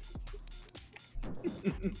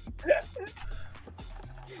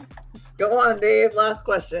 Go on, Dave. Last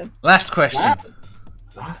question. Last question.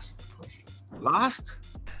 Last question. Last?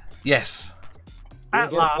 Yes.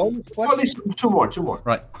 At last. Well, at least two more.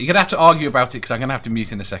 Right. You're going to have to argue about it because I'm going to have to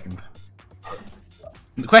mute in a second.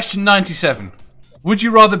 Question 97. Would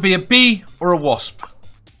you rather be a bee or a wasp?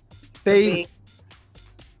 B.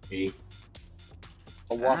 B.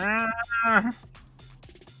 A wasp,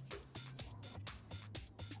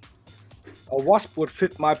 a wasp would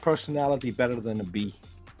fit my personality better than a bee.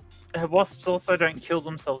 Wasps also don't kill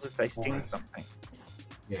themselves if they sting something.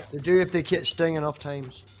 They do if they get sting enough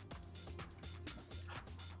times.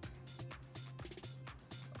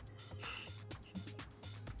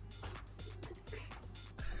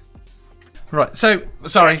 Right. So,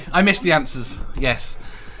 sorry. I missed the answers. Yes.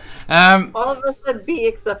 All of us said B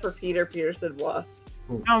except for Peter. Peter said wasp.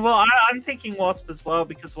 No, well, I'm thinking wasp as well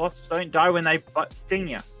because wasps don't die when they sting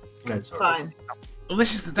you. That's all right. Fine. Well,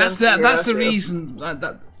 this is That's that's the true. reason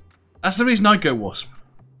that's the reason I go wasp.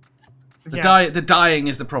 Yeah. The dying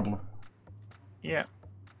is the problem. Yeah.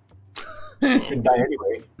 You can die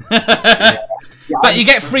anyway. But you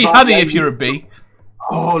get free honey if you're a bee.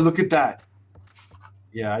 Oh, look at that.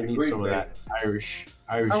 Yeah, I need some of that Irish.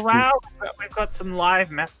 Oh wow, we've got some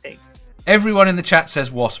live math thing. Everyone in the chat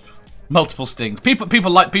says wasp. Multiple stings. People.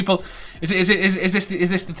 Is this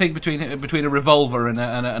the thing between a revolver and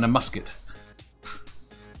a musket?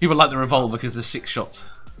 People like the revolver because there's 6 shots.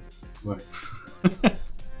 Right.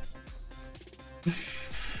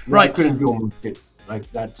 Right. I couldn't do a musket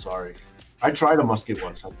like that. Sorry. I tried a musket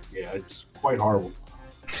once. Yeah, it's quite horrible.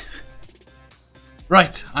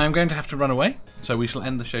 Right. I am going to have to run away, so we shall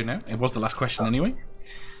end the show now. It was the last question anyway.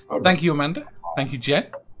 All right. Thank you, Amanda. Thank you, Jen.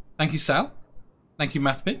 Thank you, Sal. Thank you,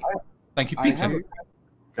 Mathpit. Thank you, Peter.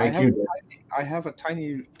 I have a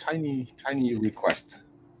tiny request.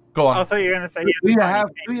 Go I on. thought you were going to say. Do you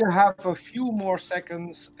have a few more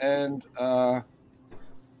seconds and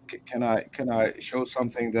can I show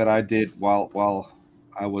something that I did while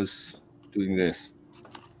I was doing this?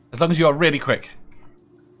 As long as you are really quick.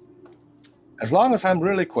 As long as I'm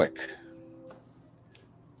really quick.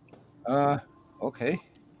 Okay.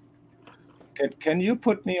 Can you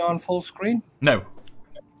put me on full screen? No.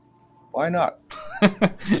 Why not?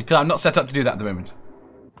 Because I'm not set up to do that at the moment.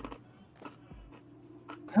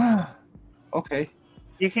 Okay.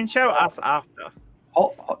 You can show us after.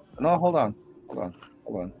 Hold on.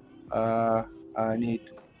 I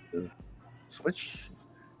need to switch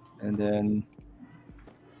And then,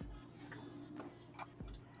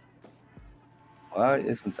 why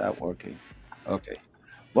isn't that working? Okay.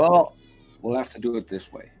 Well, we'll have to do it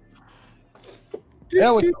this way.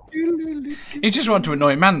 There we go. You just want to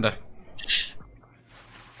annoy Amanda.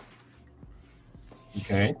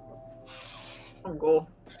 Okay. Oh, cool.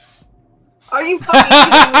 Are you fucking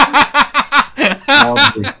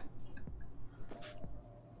kidding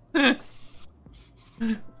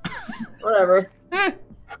me? Whatever.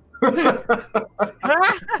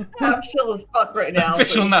 I'm chill as fuck right now.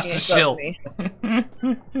 Official so you NASA can't shill. touch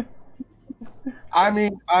me.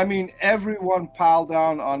 I mean, everyone piled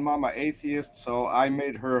down on Mama Atheist, so I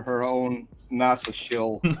made her own NASA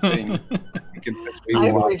shill thing. You can pick what I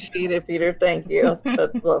you want. appreciate it, Peter. Thank you.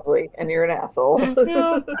 That's lovely. And you're an asshole.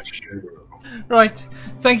 Right.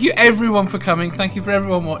 Thank you everyone for coming. Thank you for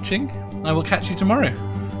everyone watching. I will catch you tomorrow.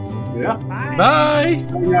 Yeah. Bye.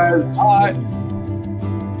 Guys. Bye.